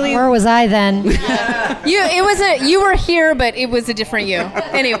they really. Where was I then? You were here, but it was a different you.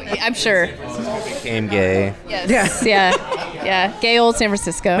 Anyway, I'm sure. Became gay. Yes. Yeah. Gay old San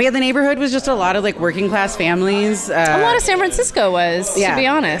Francisco. But yeah, the neighborhood was just a lot of like working class families. A lot of San Francisco was, to be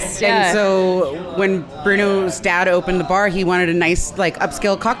honest. Yeah. And so when Bruno's dad opened the bar, he wanted a nice like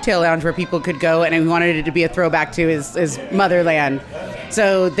upscale cocktail lounge where people could go, and he wanted it to be a throwback to his motherland.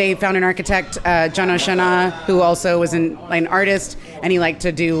 So they found an architect, John Oshana, who also was an artist, and he liked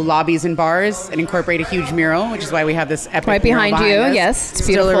to do lobbies and bars and incorporate a huge mural, which is why we have this epic right mural behind you. us. Yes, it's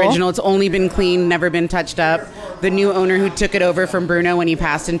still beautiful. original. It's only been cleaned, never been touched up. The new owner who took it over from Bruno when he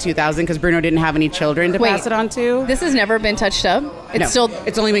passed in 2000, because Bruno didn't have any children to pass it on to. This has never been touched up?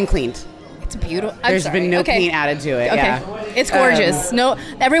 It's only been cleaned. It's beautiful. There's been no paint added to it. Okay. Yeah. It's gorgeous. No,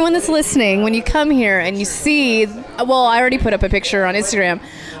 everyone that's listening, when you come here and you see, well, I already put up a picture on Instagram,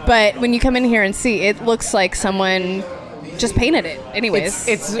 but when you come in here and see, it looks like someone just painted it. Anyways,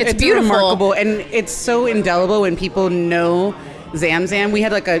 it's beautiful. remarkable, and it's so indelible when people know Zam Zam. We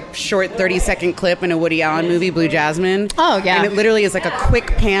had like a short 30-second clip in a Woody Allen movie, Blue Jasmine. Oh, yeah. And it literally is like a quick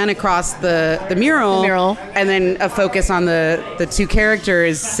pan across the mural. And then a focus on the two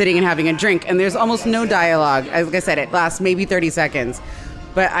characters sitting and having a drink. And there's almost no dialogue. Like I said, it lasts maybe 30 seconds.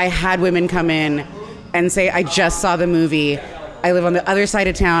 But I had women come in and say, I just saw the movie. I live on the other side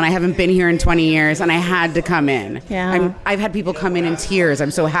of town. I haven't been here in 20 years, and I had to come in. Yeah. I've had people come in tears.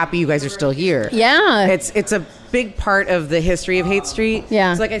 I'm so happy you guys are still here. Yeah. It's a big part of the history of Haight Street.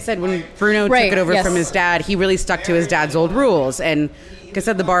 Yeah. So like I said, when Bruno took it over from his dad, he really stuck to his dad's old rules. And like I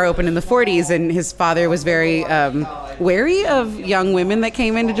said, the bar opened in the 40s, and his father was very wary of young women that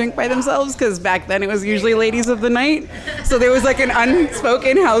came in to drink by themselves, because back then it was usually ladies of the night. So there was like an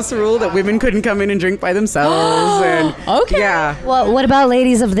unspoken house rule that women couldn't come in and drink by themselves. And okay. Yeah. Well, what about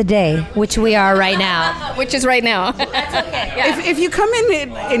ladies of the day, which we are right now? Which is right now. That's okay. Yeah. If you come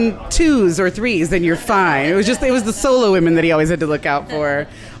in twos or threes, then you're fine. It was the solo women that he always had to look out for.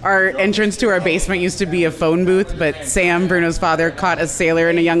 Our entrance to our basement used to be a phone booth, but Sam, Bruno's father, caught a sailor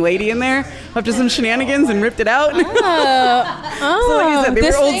and a young lady in there after some shenanigans and ripped it out. Oh, So like I said, they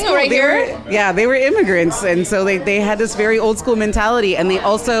this were old thing school. right here? They were immigrants, and so they had this very old school mentality. And they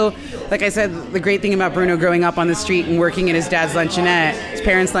also, like I said, the great thing about Bruno growing up on the street and working at his dad's luncheonette, his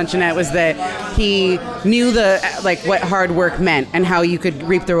parents' luncheonette, was that he knew what hard work meant and how you could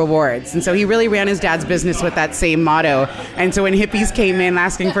reap the rewards. And so he really ran his dad's business with that same motto. And so when hippies came in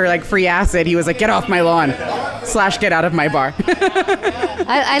asking for like free acid, he was like, "Get off my lawn," / get out of my bar.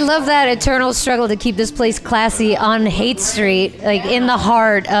 I love that eternal struggle to keep this place classy on Haight Street, like in the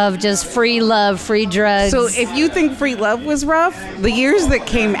heart of just free love, free drugs. So if you think free love was rough, the years that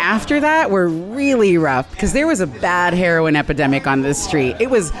came after that were really rough, because there was a bad heroin epidemic on this street. It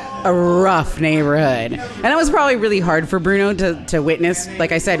was a rough neighborhood. And it was probably really hard for Bruno to witness.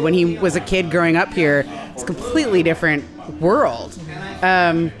 Like I said, when he was a kid growing up here, it's a completely different world.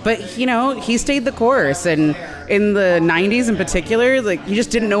 But, he stayed the course. And in the 90s in particular, like, you just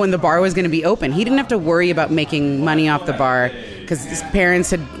didn't know when the bar was going to be open. He didn't have to worry about making money off the bar, because his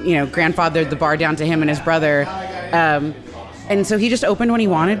parents had, grandfathered the bar down to him and his brother. And so he just opened when he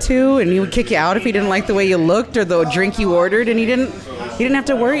wanted to, and he would kick you out if he didn't like the way you looked or the drink you ordered, and he didn't have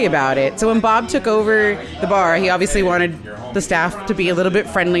to worry about it. So when Bob took over the bar, he obviously wanted the staff to be a little bit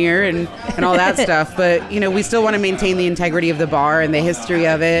friendlier and all that stuff. But, we still want to maintain the integrity of the bar and the history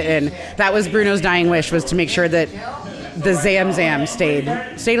of it. And that was Bruno's dying wish, was to make sure that the Zam Zam stayed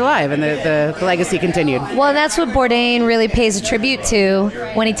alive and the legacy continued. Well, that's what Bourdain really pays a tribute to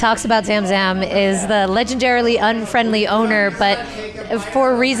when he talks about Zam Zam, is the legendarily unfriendly owner, but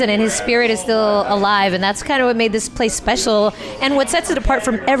for a reason, and his spirit is still alive, and that's kind of what made this place special and what sets it apart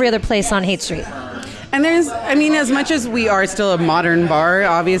from every other place on Haight Street. And as much as we are still a modern bar,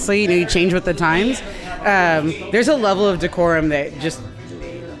 obviously, you change with the times, there's a level of decorum that just,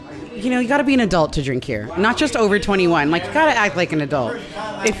 you got to be an adult to drink here. Not just over 21. Like, you got to act like an adult.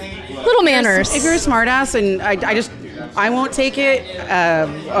 Little manners. If you're a smartass, and I won't take it.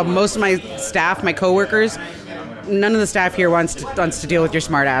 Most of my staff, my coworkers, none of the staff here wants to deal with your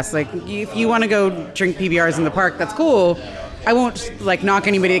smartass. Like, if you want to go drink PBRs in the park, that's cool. I won't knock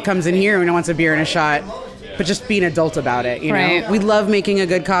anybody that comes in here and wants a beer and a shot, but just be an adult about it. Right. We love making a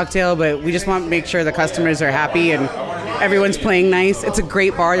good cocktail, but we just want to make sure the customers are happy and everyone's playing nice. It's a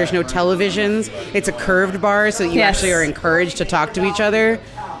great bar. There's no televisions. It's a curved bar, so you actually are encouraged to talk to each other.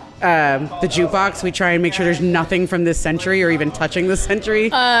 The jukebox, we try and make sure there's nothing from this century or even touching this century,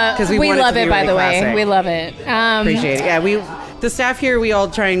 because we want love it to it, be by really the classic. way. We love it. Appreciate it. Yeah, the staff here, we all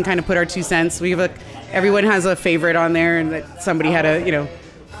try and kind of put our 2 cents. We have everyone has a favorite on there, and that somebody had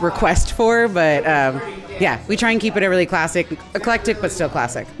request for, but yeah, we try and keep it a really eclectic, but still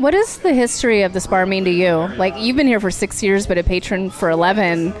classic. What does the history of this bar mean to you? Like, you've been here for 6 years, but a patron for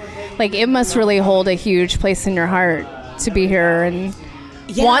 11. Like, it must really hold a huge place in your heart to be here and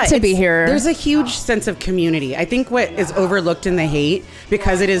want to be here. There's a huge sense of community. I think what is overlooked in the Haight,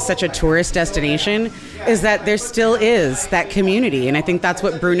 because it is such a tourist destination, is that there still is that community. And I think that's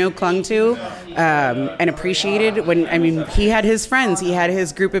what Bruno clung to and appreciated. He had his friends. He had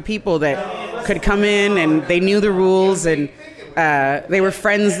his group of people that could come in and they knew the rules and they were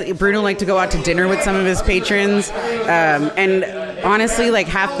friends. Bruno liked to go out to dinner with some of his patrons. And honestly, like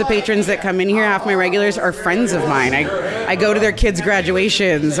half the patrons that come in here, half my regulars are friends of mine. I go to their kids'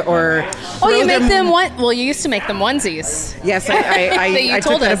 graduations or... Oh, you make them well, you used to make them onesies. Yes, I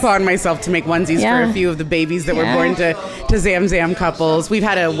took it upon myself to make onesies for a few of the babies that were born to Zam Zam couples. We've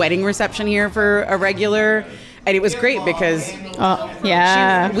had a wedding reception here for a regular, and it was great because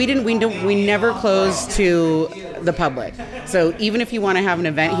we never close to the public. So even if you want to have an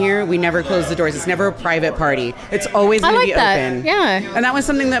event here, we never close the doors. It's never a private party. It's always going to be open. Yeah. And that was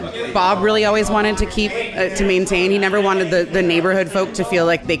something that Bob really always wanted to keep, to maintain. He never wanted the neighborhood folk to feel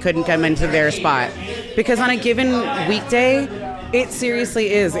like they couldn't come into their spot. Because on a given weekday, it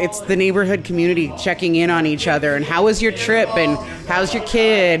seriously is. It's the neighborhood community checking in on each other. And how was your trip? And how's your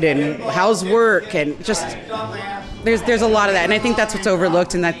kid? And how's work? And just... There's a lot of that, and I think that's what's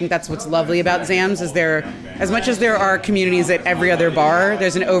overlooked, and I think that's what's lovely about Zam's is there, as much as there are communities at every other bar,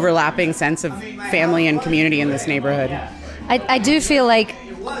 there's an overlapping sense of family and community in this neighborhood. I do feel like,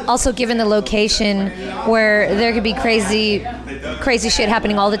 also given the location where there could be crazy shit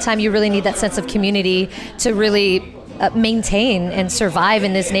happening all the time, you really need that sense of community to really maintain and survive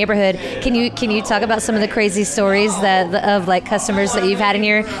in this neighborhood. Can you talk about some of the crazy stories of like customers that you've had in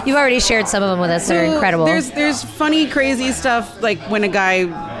here? You've already shared some of them with us. They're incredible. There's funny, crazy stuff, like when a guy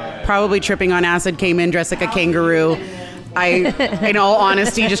probably tripping on acid came in dressed like a kangaroo. I, in all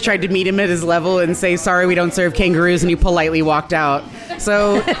honesty, just tried to meet him at his level and say, sorry, we don't serve kangaroos, and he politely walked out.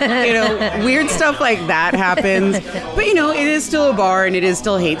 So, weird stuff like that happens. But, it is still a bar, and it is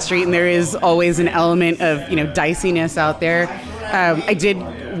still Haight Street, and there is always an element of, diciness out there. I did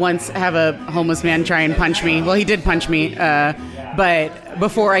once have a homeless man try and punch me. Well, he did punch me. But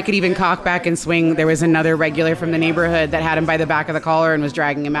before I could even cock back and swing, there was another regular from the neighborhood that had him by the back of the collar and was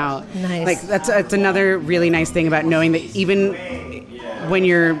dragging him out. Nice. Like that's another really nice thing about knowing that even when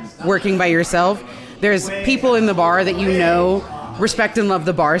you're working by yourself, there's people in the bar that respect and love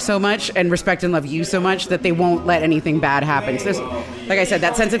the bar so much and respect and love you so much that they won't let anything bad happen. So like I said,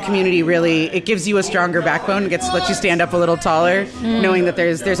 that sense of community really, it gives you a stronger backbone, lets you stand up a little taller, knowing that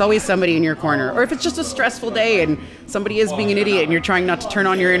there's always somebody in your corner. Or if it's just a stressful day and somebody is being an idiot and you're trying not to turn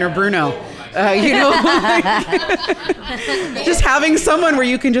on your inner Bruno, just having someone where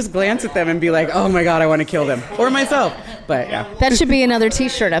you can just glance at them and be like, oh my God, I want to kill them. Or myself. But yeah. That should be another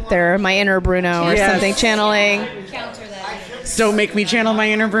t-shirt up there, my inner Bruno or something, channeling. Don't make me channel my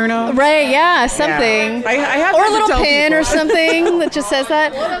inner Bruno. Right, yeah, something. Yeah. I have or a little pin people. or something that just says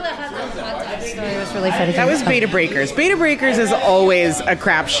that. It was really funny. That was Beta Breakers. Beta Breakers is always a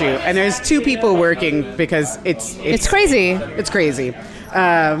crapshoot, and there's two people working because it's crazy. It's crazy.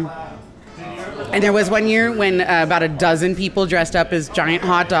 And there was one year when about a dozen people dressed up as giant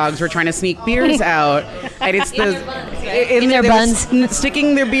hot dogs were trying to sneak beers out, and it's in their buns,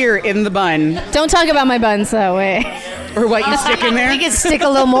 sticking their beer in the bun. Don't talk about my buns that way. Or what you stick in there? You can stick a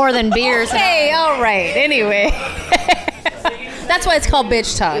little more than beers. Hey, all right. Anyway. That's why it's called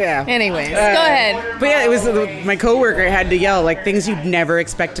bitch talk. Yeah. Anyways, go ahead. But yeah, it was my coworker had to yell like things you'd never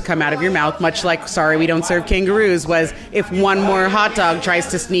expect to come out of your mouth, much like sorry we don't serve kangaroos, was if one more hot dog tries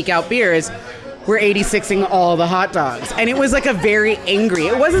to sneak out beers, we're 86ing all the hot dogs. And it was like a very angry,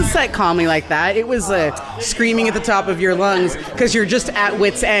 it wasn't said calmly like that. It was screaming at the top of your lungs because you're just at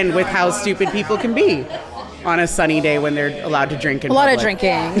wit's end with how stupid people can be on a sunny day when they're allowed to drink in a lot public. of drinking,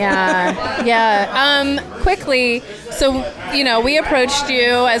 yeah. Yeah. Quickly, so, we approached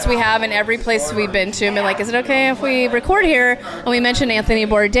you as we have in every place we've been to and been like, is it okay if we record here? And we mentioned Anthony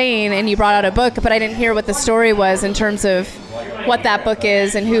Bourdain and you brought out a book, but I didn't hear what the story was in terms of what that book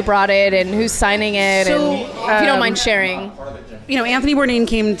is and who brought it and who's signing it. So, and if you don't mind sharing. Anthony Bourdain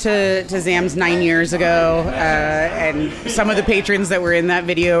came to Zam's 9 years ago, and some of the patrons that were in that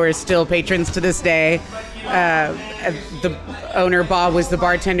video are still patrons to this day. The owner, Bob, was the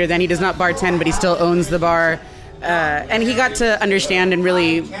bartender then. He does not bartend, but he still owns the bar. And he got to understand and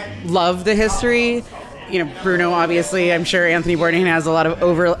really love the history. Bruno, obviously, I'm sure Anthony Bourdain has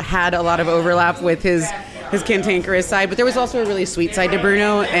had a lot of overlap with his cantankerous side, but there was also a really sweet side to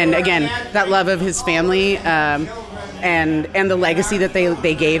Bruno. And again, that love of his family. and the legacy that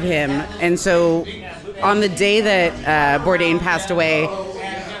they gave him. And so on the day that Bourdain passed away,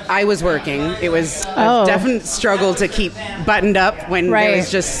 I was working. It was a definite struggle to keep buttoned up when there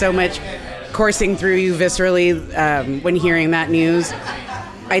was just so much coursing through you viscerally when hearing that news.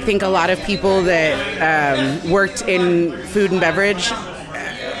 I think a lot of people that worked in food and beverage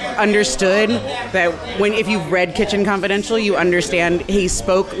understood that if you've read Kitchen Confidential, you understand he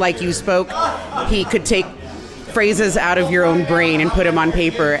spoke like you spoke. He could take phrases out of your own brain and put them on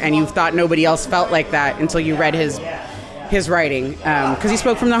paper, and you thought nobody else felt like that until you read his writing, because he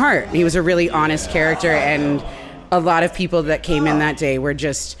spoke from the heart. He was a really honest character, and a lot of people that came in that day were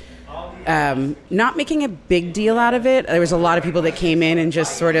just not making a big deal out of it. There was a lot of people that came in and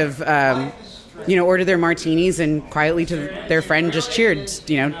just sort of ordered their martinis and quietly to their friend just cheered,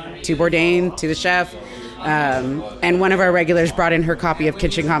 to Bourdain, to the chef. And one of our regulars brought in her copy of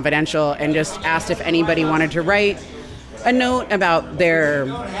Kitchen Confidential and just asked if anybody wanted to write a note about their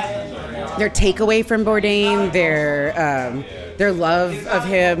takeaway from Bourdain, their love of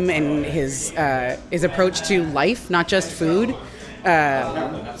him and his approach to life, not just food.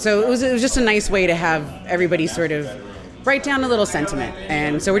 So it was just a nice way to have everybody sort of write down a little sentiment.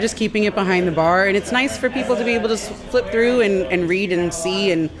 And so we're just keeping it behind the bar, and it's nice for people to be able to flip through and read and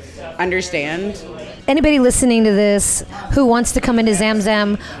see and understand. Anybody listening to this who wants to come into Zam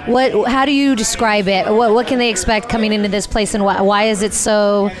Zam, how do you describe it? What can they expect coming into this place, and why is it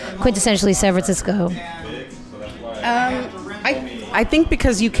so quintessentially San Francisco? I think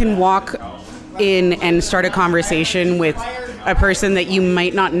because you can walk in and start a conversation with a person that you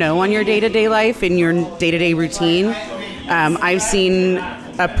might not know on your day-to-day life, in your day-to-day routine. I've seen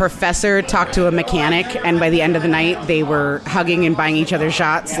a professor talk to a mechanic, and by the end of the night, they were hugging and buying each other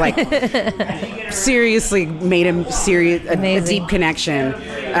shots. Like, seriously made a deep connection.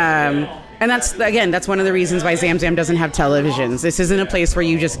 And that's one of the reasons why Zam Zam doesn't have televisions. This isn't a place where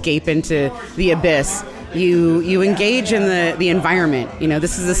you just gape into the abyss. You engage in the environment.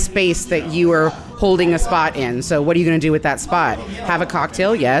 This is a space that you are holding a spot in. So what are you going to do with that spot? Have a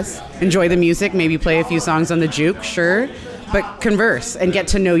cocktail? Yes. Enjoy the music, maybe play a few songs on the juke? Sure. But converse and get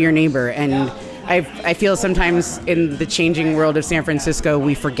to know your neighbor. And I feel sometimes in the changing world of San Francisco,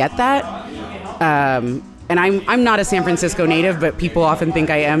 we forget that. And I'm not a San Francisco native, but people often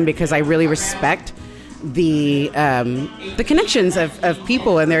think I am because I really respect the connections of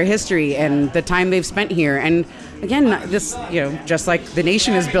people and their history and the time they've spent here. And again, this, just like the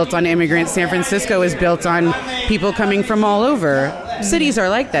nation is built on immigrants, San Francisco is built on people coming from all over. Cities are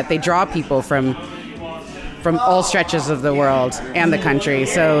like that. They draw people from all stretches of the world and the country.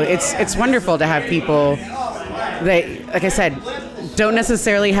 So it's wonderful to have people that, like I said, don't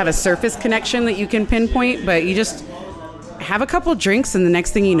necessarily have a surface connection that you can pinpoint, but you just have a couple drinks, and the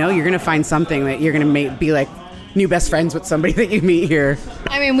next thing you know, you're going to find something that you're going to be like new best friends with somebody that you meet here.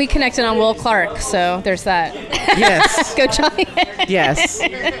 I mean, we connected on Will Clark, so there's that. Yes. Go Johnny. Yes.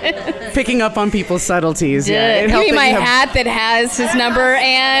 Picking up on people's subtleties. Yeah. Give me my hat that has his number,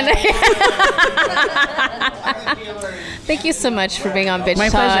 and thank you so much for being on Bitch My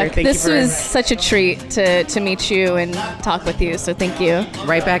Talk. pleasure. This was such a treat to meet you and talk with you, so thank you.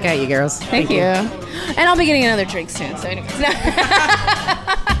 Right back at you, girls. Thank you. And I'll be getting another drink soon, so anyways.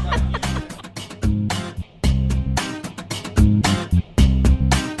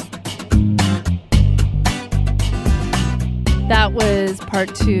 That was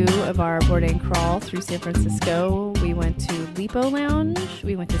part 2 of our Bourdain crawl through San Francisco. We went to Lipo Lounge.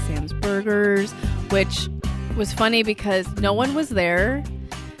 We went to Sam's Burgers, which was funny because no one was there.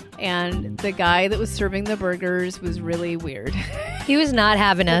 And the guy that was serving the burgers was really weird. He was not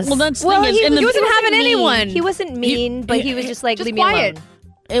having us. Well, that's the thing is, he wasn't having mean. anyone. He wasn't mean, but he was just like, leave me quiet. alone.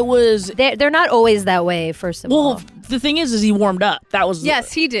 It was. They're not always that way, first of all. Well, the thing is he warmed up. That was.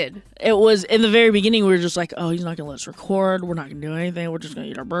 Yes, he did. It was in the very beginning. We were just like, oh, he's not going to let us record. We're not going to do anything. We're just going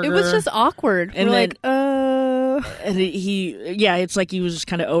to eat our burger. It was just awkward. And we're then, like, And it's like he was just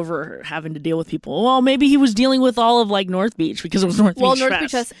kind of over having to deal with people. Well, maybe he was dealing with all of like North Beach because it was North Beach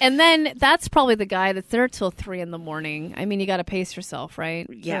Fest. Fest. And then that's probably the guy that's there till 3 a.m. I mean, you got to pace yourself, right?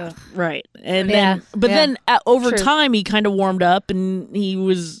 Yeah, So. right. And then, then over time, he kind of warmed up and he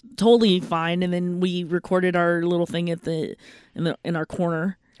was totally fine. And then we recorded our little thing in our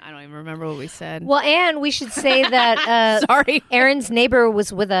corner. I don't even remember what we said. Well, and we should say that Sorry. Erin's neighbor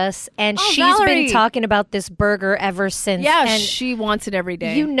was with us, and she's Valerie. been talking about this burger ever since. Yeah, and she wants it every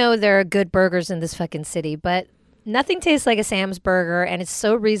day. you know there are good burgers in this fucking city, but nothing tastes like a Sam's burger, and it's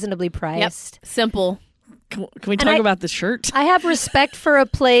so reasonably priced. Yep. Simple. Can we talk about the shirt? I have respect for a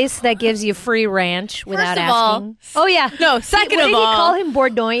place that gives you free ranch without First of all- asking. Oh yeah. No, second What of did all- he call him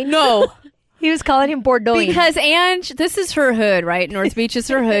Bourdain? No. He was calling him Bordeaux. Because Ange, this is her hood, right? North Beach is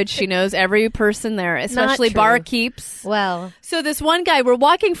her hood. She knows every person there, especially true. barkeeps. Well, So this one guy, we're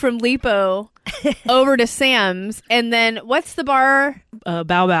walking from Lipo over to Sam's, and then what's the bar? Bow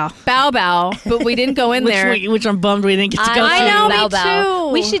Bow. Bow Bow, but we didn't go in there. Which I'm bummed we didn't get to go I to. know, me Bao Bao.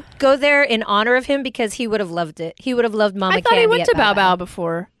 too. We should go there in honor of him because he would have loved it. He would have loved Mama I thought Candy he went at to Bow Bow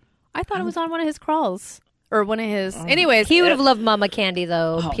before. I thought it was on one of his crawls. Or one of his... Anyways. He would have loved Mama Candy,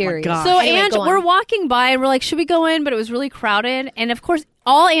 though, my period. gosh. So Anyway, Ange, go on. we're walking by and we're like, should we go in? But it was really crowded. And of course,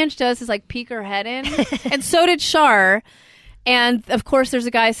 all Ange does is like peek her head in. And so did Shar. And of course, there's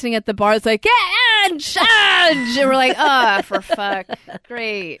a guy sitting at the bar that's like, yeah, Ange, Ange. And we're like, for fuck.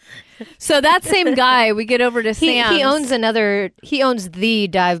 Great. So that same guy, we get over to Sam's. He owns the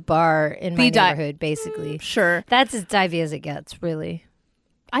dive bar in my The dive- neighborhood, basically. Sure. That's as divey as it gets, really.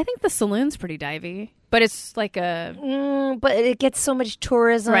 I think the saloon's pretty divey. But it's like a... But it gets so much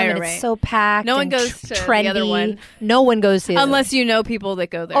tourism, Right, and right. it's so packed. No one and goes to the trendy. other one. No one goes to Unless you know people that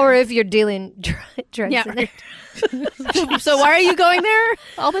go there. or if you're dealing drugs. Yeah, in there. right. So why are you going there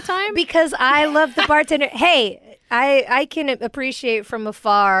all the time? Because I love the bartender. Hey, I can appreciate from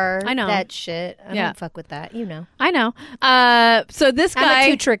afar. I know. that shit. I Yeah. don't fuck with that. You know, I know. So this I'm guy...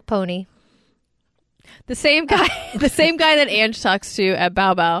 a two-trick pony. The same guy that Ange talks to at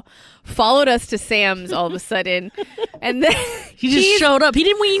Bow Bow followed us to Sam's all of a sudden, and then He just showed up. We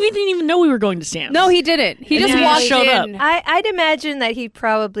didn't even know we were going to Sam's. No, he didn't. He And just then he walked showed in. up. I'd imagine that he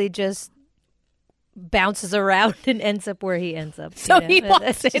probably just bounces around and ends up where he ends up. So you know? he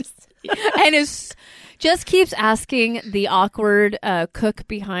walks in and just keeps asking the awkward cook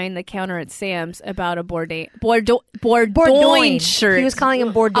behind the counter at Sam's about a Bourdain shirt. He was calling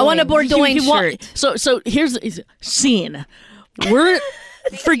him Bordeaux. I want a Bourdain shirt. So here's the scene. We're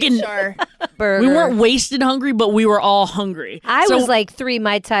freaking. Sure. burger. We weren't wasted hungry, but we were all hungry. I So- was like 3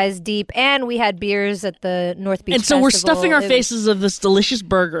 Mai Tais deep, and we had beers at the North Beach and so we're Festival. stuffing our It was- faces of this delicious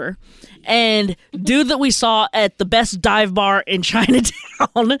burger. And dude that we saw at the best dive bar in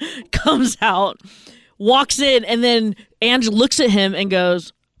Chinatown comes out, walks in, and then Ange looks at him and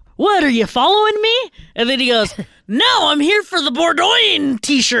goes, "What, are you following me?" And then he goes, "No, I'm here for the Bourdain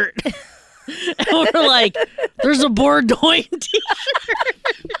t-shirt." And we're like, "There's a Bourdain t-shirt."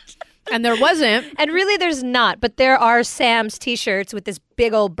 And there wasn't. And really, there's not, but there are Sam's T-shirts with this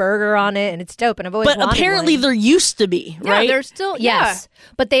big old burger on it, and it's dope. And I've always But wanted apparently one. there used to be, right? Yeah, there's still... Yes,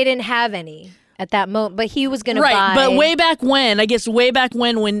 but they didn't have any at that moment. But he was going to Right, buy. but way back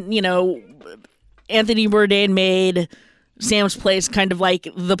when, when, you know, Anthony Bourdain made Sam's Place kind of like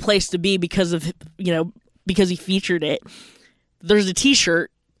the place to be because of, you know, because he featured it. There's a t-shirt.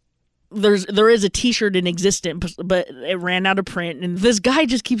 There is a t-shirt in existence, but it ran out of print. And this guy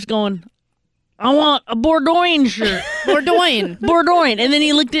just keeps going, "I want a Bourdain shirt." Bourdain. Bourdain. And then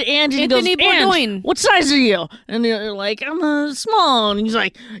he looked at Ange and Anthony goes, "Ange, Bourdain. what size are you?" And they're like, "I'm a small." And he's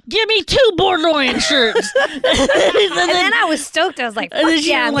like, "Give me 2 Bourdain shirts." and then I was stoked. I was like, And then "Fuck she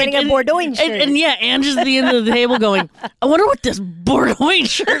yeah, was I'm like- getting a Bourdain shirt." And yeah, Ange is at the end of the table going, "I wonder what this Bourdain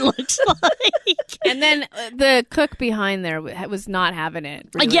shirt looks like." And then the cook behind there was not having it.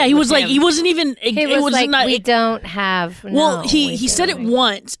 really, Yeah, he with was like, him. he wasn't even. he it was like, not, "We don't have." well, no, he we said it don't."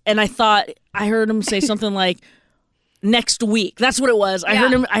 once, and I heard him say something like, "Next week." That's what it was. I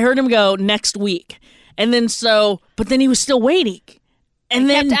heard him go, "Next week," and then but then he was still waiting, and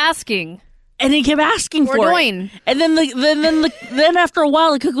then kept asking. and he kept asking for Bourdain. it, and then after a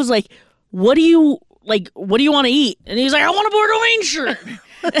while, the cook was like, "What do you want to eat?" And he's like, "I want a Bourdain shirt."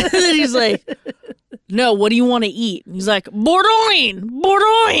 And then he's like, "No, what do you want to eat?" And he's like, Bourdain.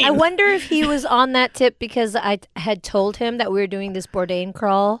 I wonder if he was on that tip because I had told him that we were doing this Bourdain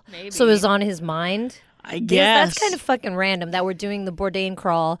crawl, so it was on his mind. I Because guess that's kind of fucking random that we're doing the Bourdain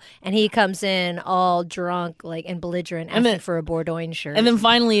crawl and he comes in all drunk, like, and belligerent, asking then- for a Bourdain shirt. And then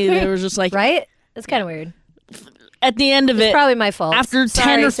finally, there was just like, right? That's kind of weird. at the end of it, Probably my fault. after 10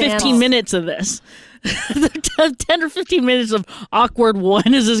 Sorry, or Sam. 15 minutes of this, 10 or 15 minutes of awkward,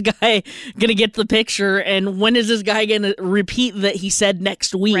 when is this guy going to get the picture? And when is this guy going to repeat that he said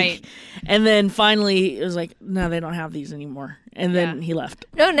next week? Right. And then finally, it was like, no, they don't have these anymore. And then he left.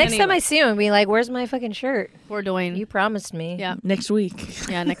 No, next time Anyway. I see him, I'll be like, "Where's my fucking shirt? Bourdain. You promised me." Yeah. Next week.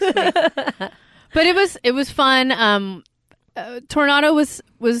 Yeah, next week. But it was fun. Tornado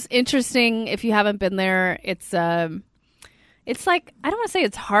was interesting. If you haven't been there, it's like, I don't want to say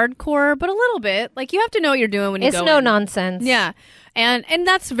it's hardcore, but a little bit. Like, you have to know what you're doing when you It's go no in. nonsense. Yeah, And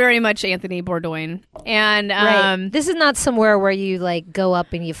that's very much Anthony Bourdain. And right. This is not somewhere where you like go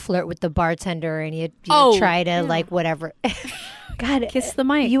up and you flirt with the bartender and you try to like whatever. God, kiss the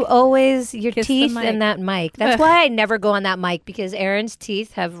mic. You always your kiss teeth and that mic. That's why I never go on that mic because Erin's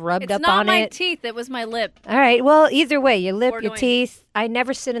teeth have rubbed up on it. It's not my teeth. It was my lip. All right. Well, either way, your lip, Bourdain. Your teeth. I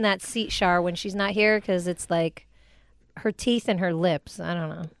never sit in that seat, Shar, when she's not here because it's like her teeth and her lips. I don't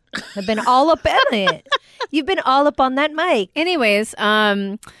know. I've been all up on it. You've been all up on that mic. Anyways,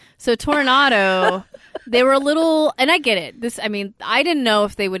 so Tornado, they were a little, and I get it. I didn't know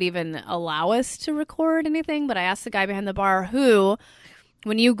if they would even allow us to record anything, but I asked the guy behind the bar who,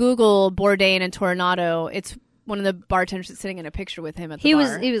 when you Google Bourdain and Tornado, it's one of the bartenders that's sitting in a picture with him at the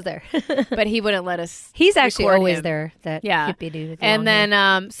bar. He was there. But he wouldn't let us. He's actually record always him. there, that hippie dude. And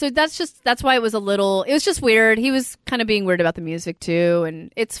then, so that's why it was just weird. He was kind of being weird about the music too,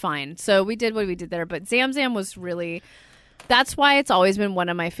 and it's fine. So we did what we did there. But Zam Zam was really, that's why it's always been one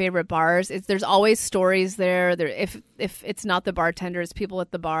of my favorite bars. There's always stories there. If it's not the bartender, it's people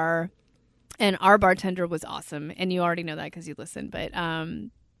at the bar. And our bartender was awesome. And you already know that because you listened. But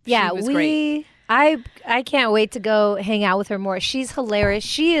she was great. I can't wait to go hang out with her more. She's hilarious.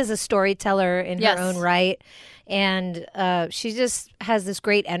 She is a storyteller in her own right. And she just has this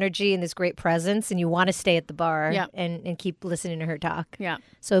great energy and this great presence. And you want to stay at the bar and keep listening to her talk. Yeah.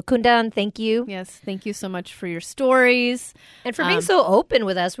 So Kundan, thank you. Yes. Thank you so much for your stories. And for being so open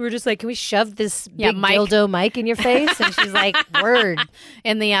with us. We were just like, can we shove this big dildo mic in your face? And she's like, word.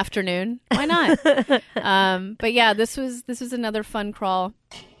 In the afternoon. Why not? But yeah, this was another fun crawl.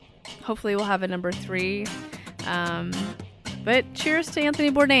 Hopefully we'll have a number 3. But cheers to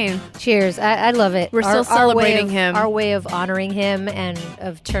Anthony Bourdain. Cheers. I love it. We're still celebrating him. Our way of honoring him and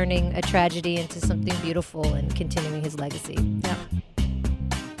of turning a tragedy into something beautiful and continuing his legacy. Yeah.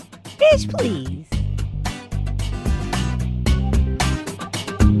 Bitch, please.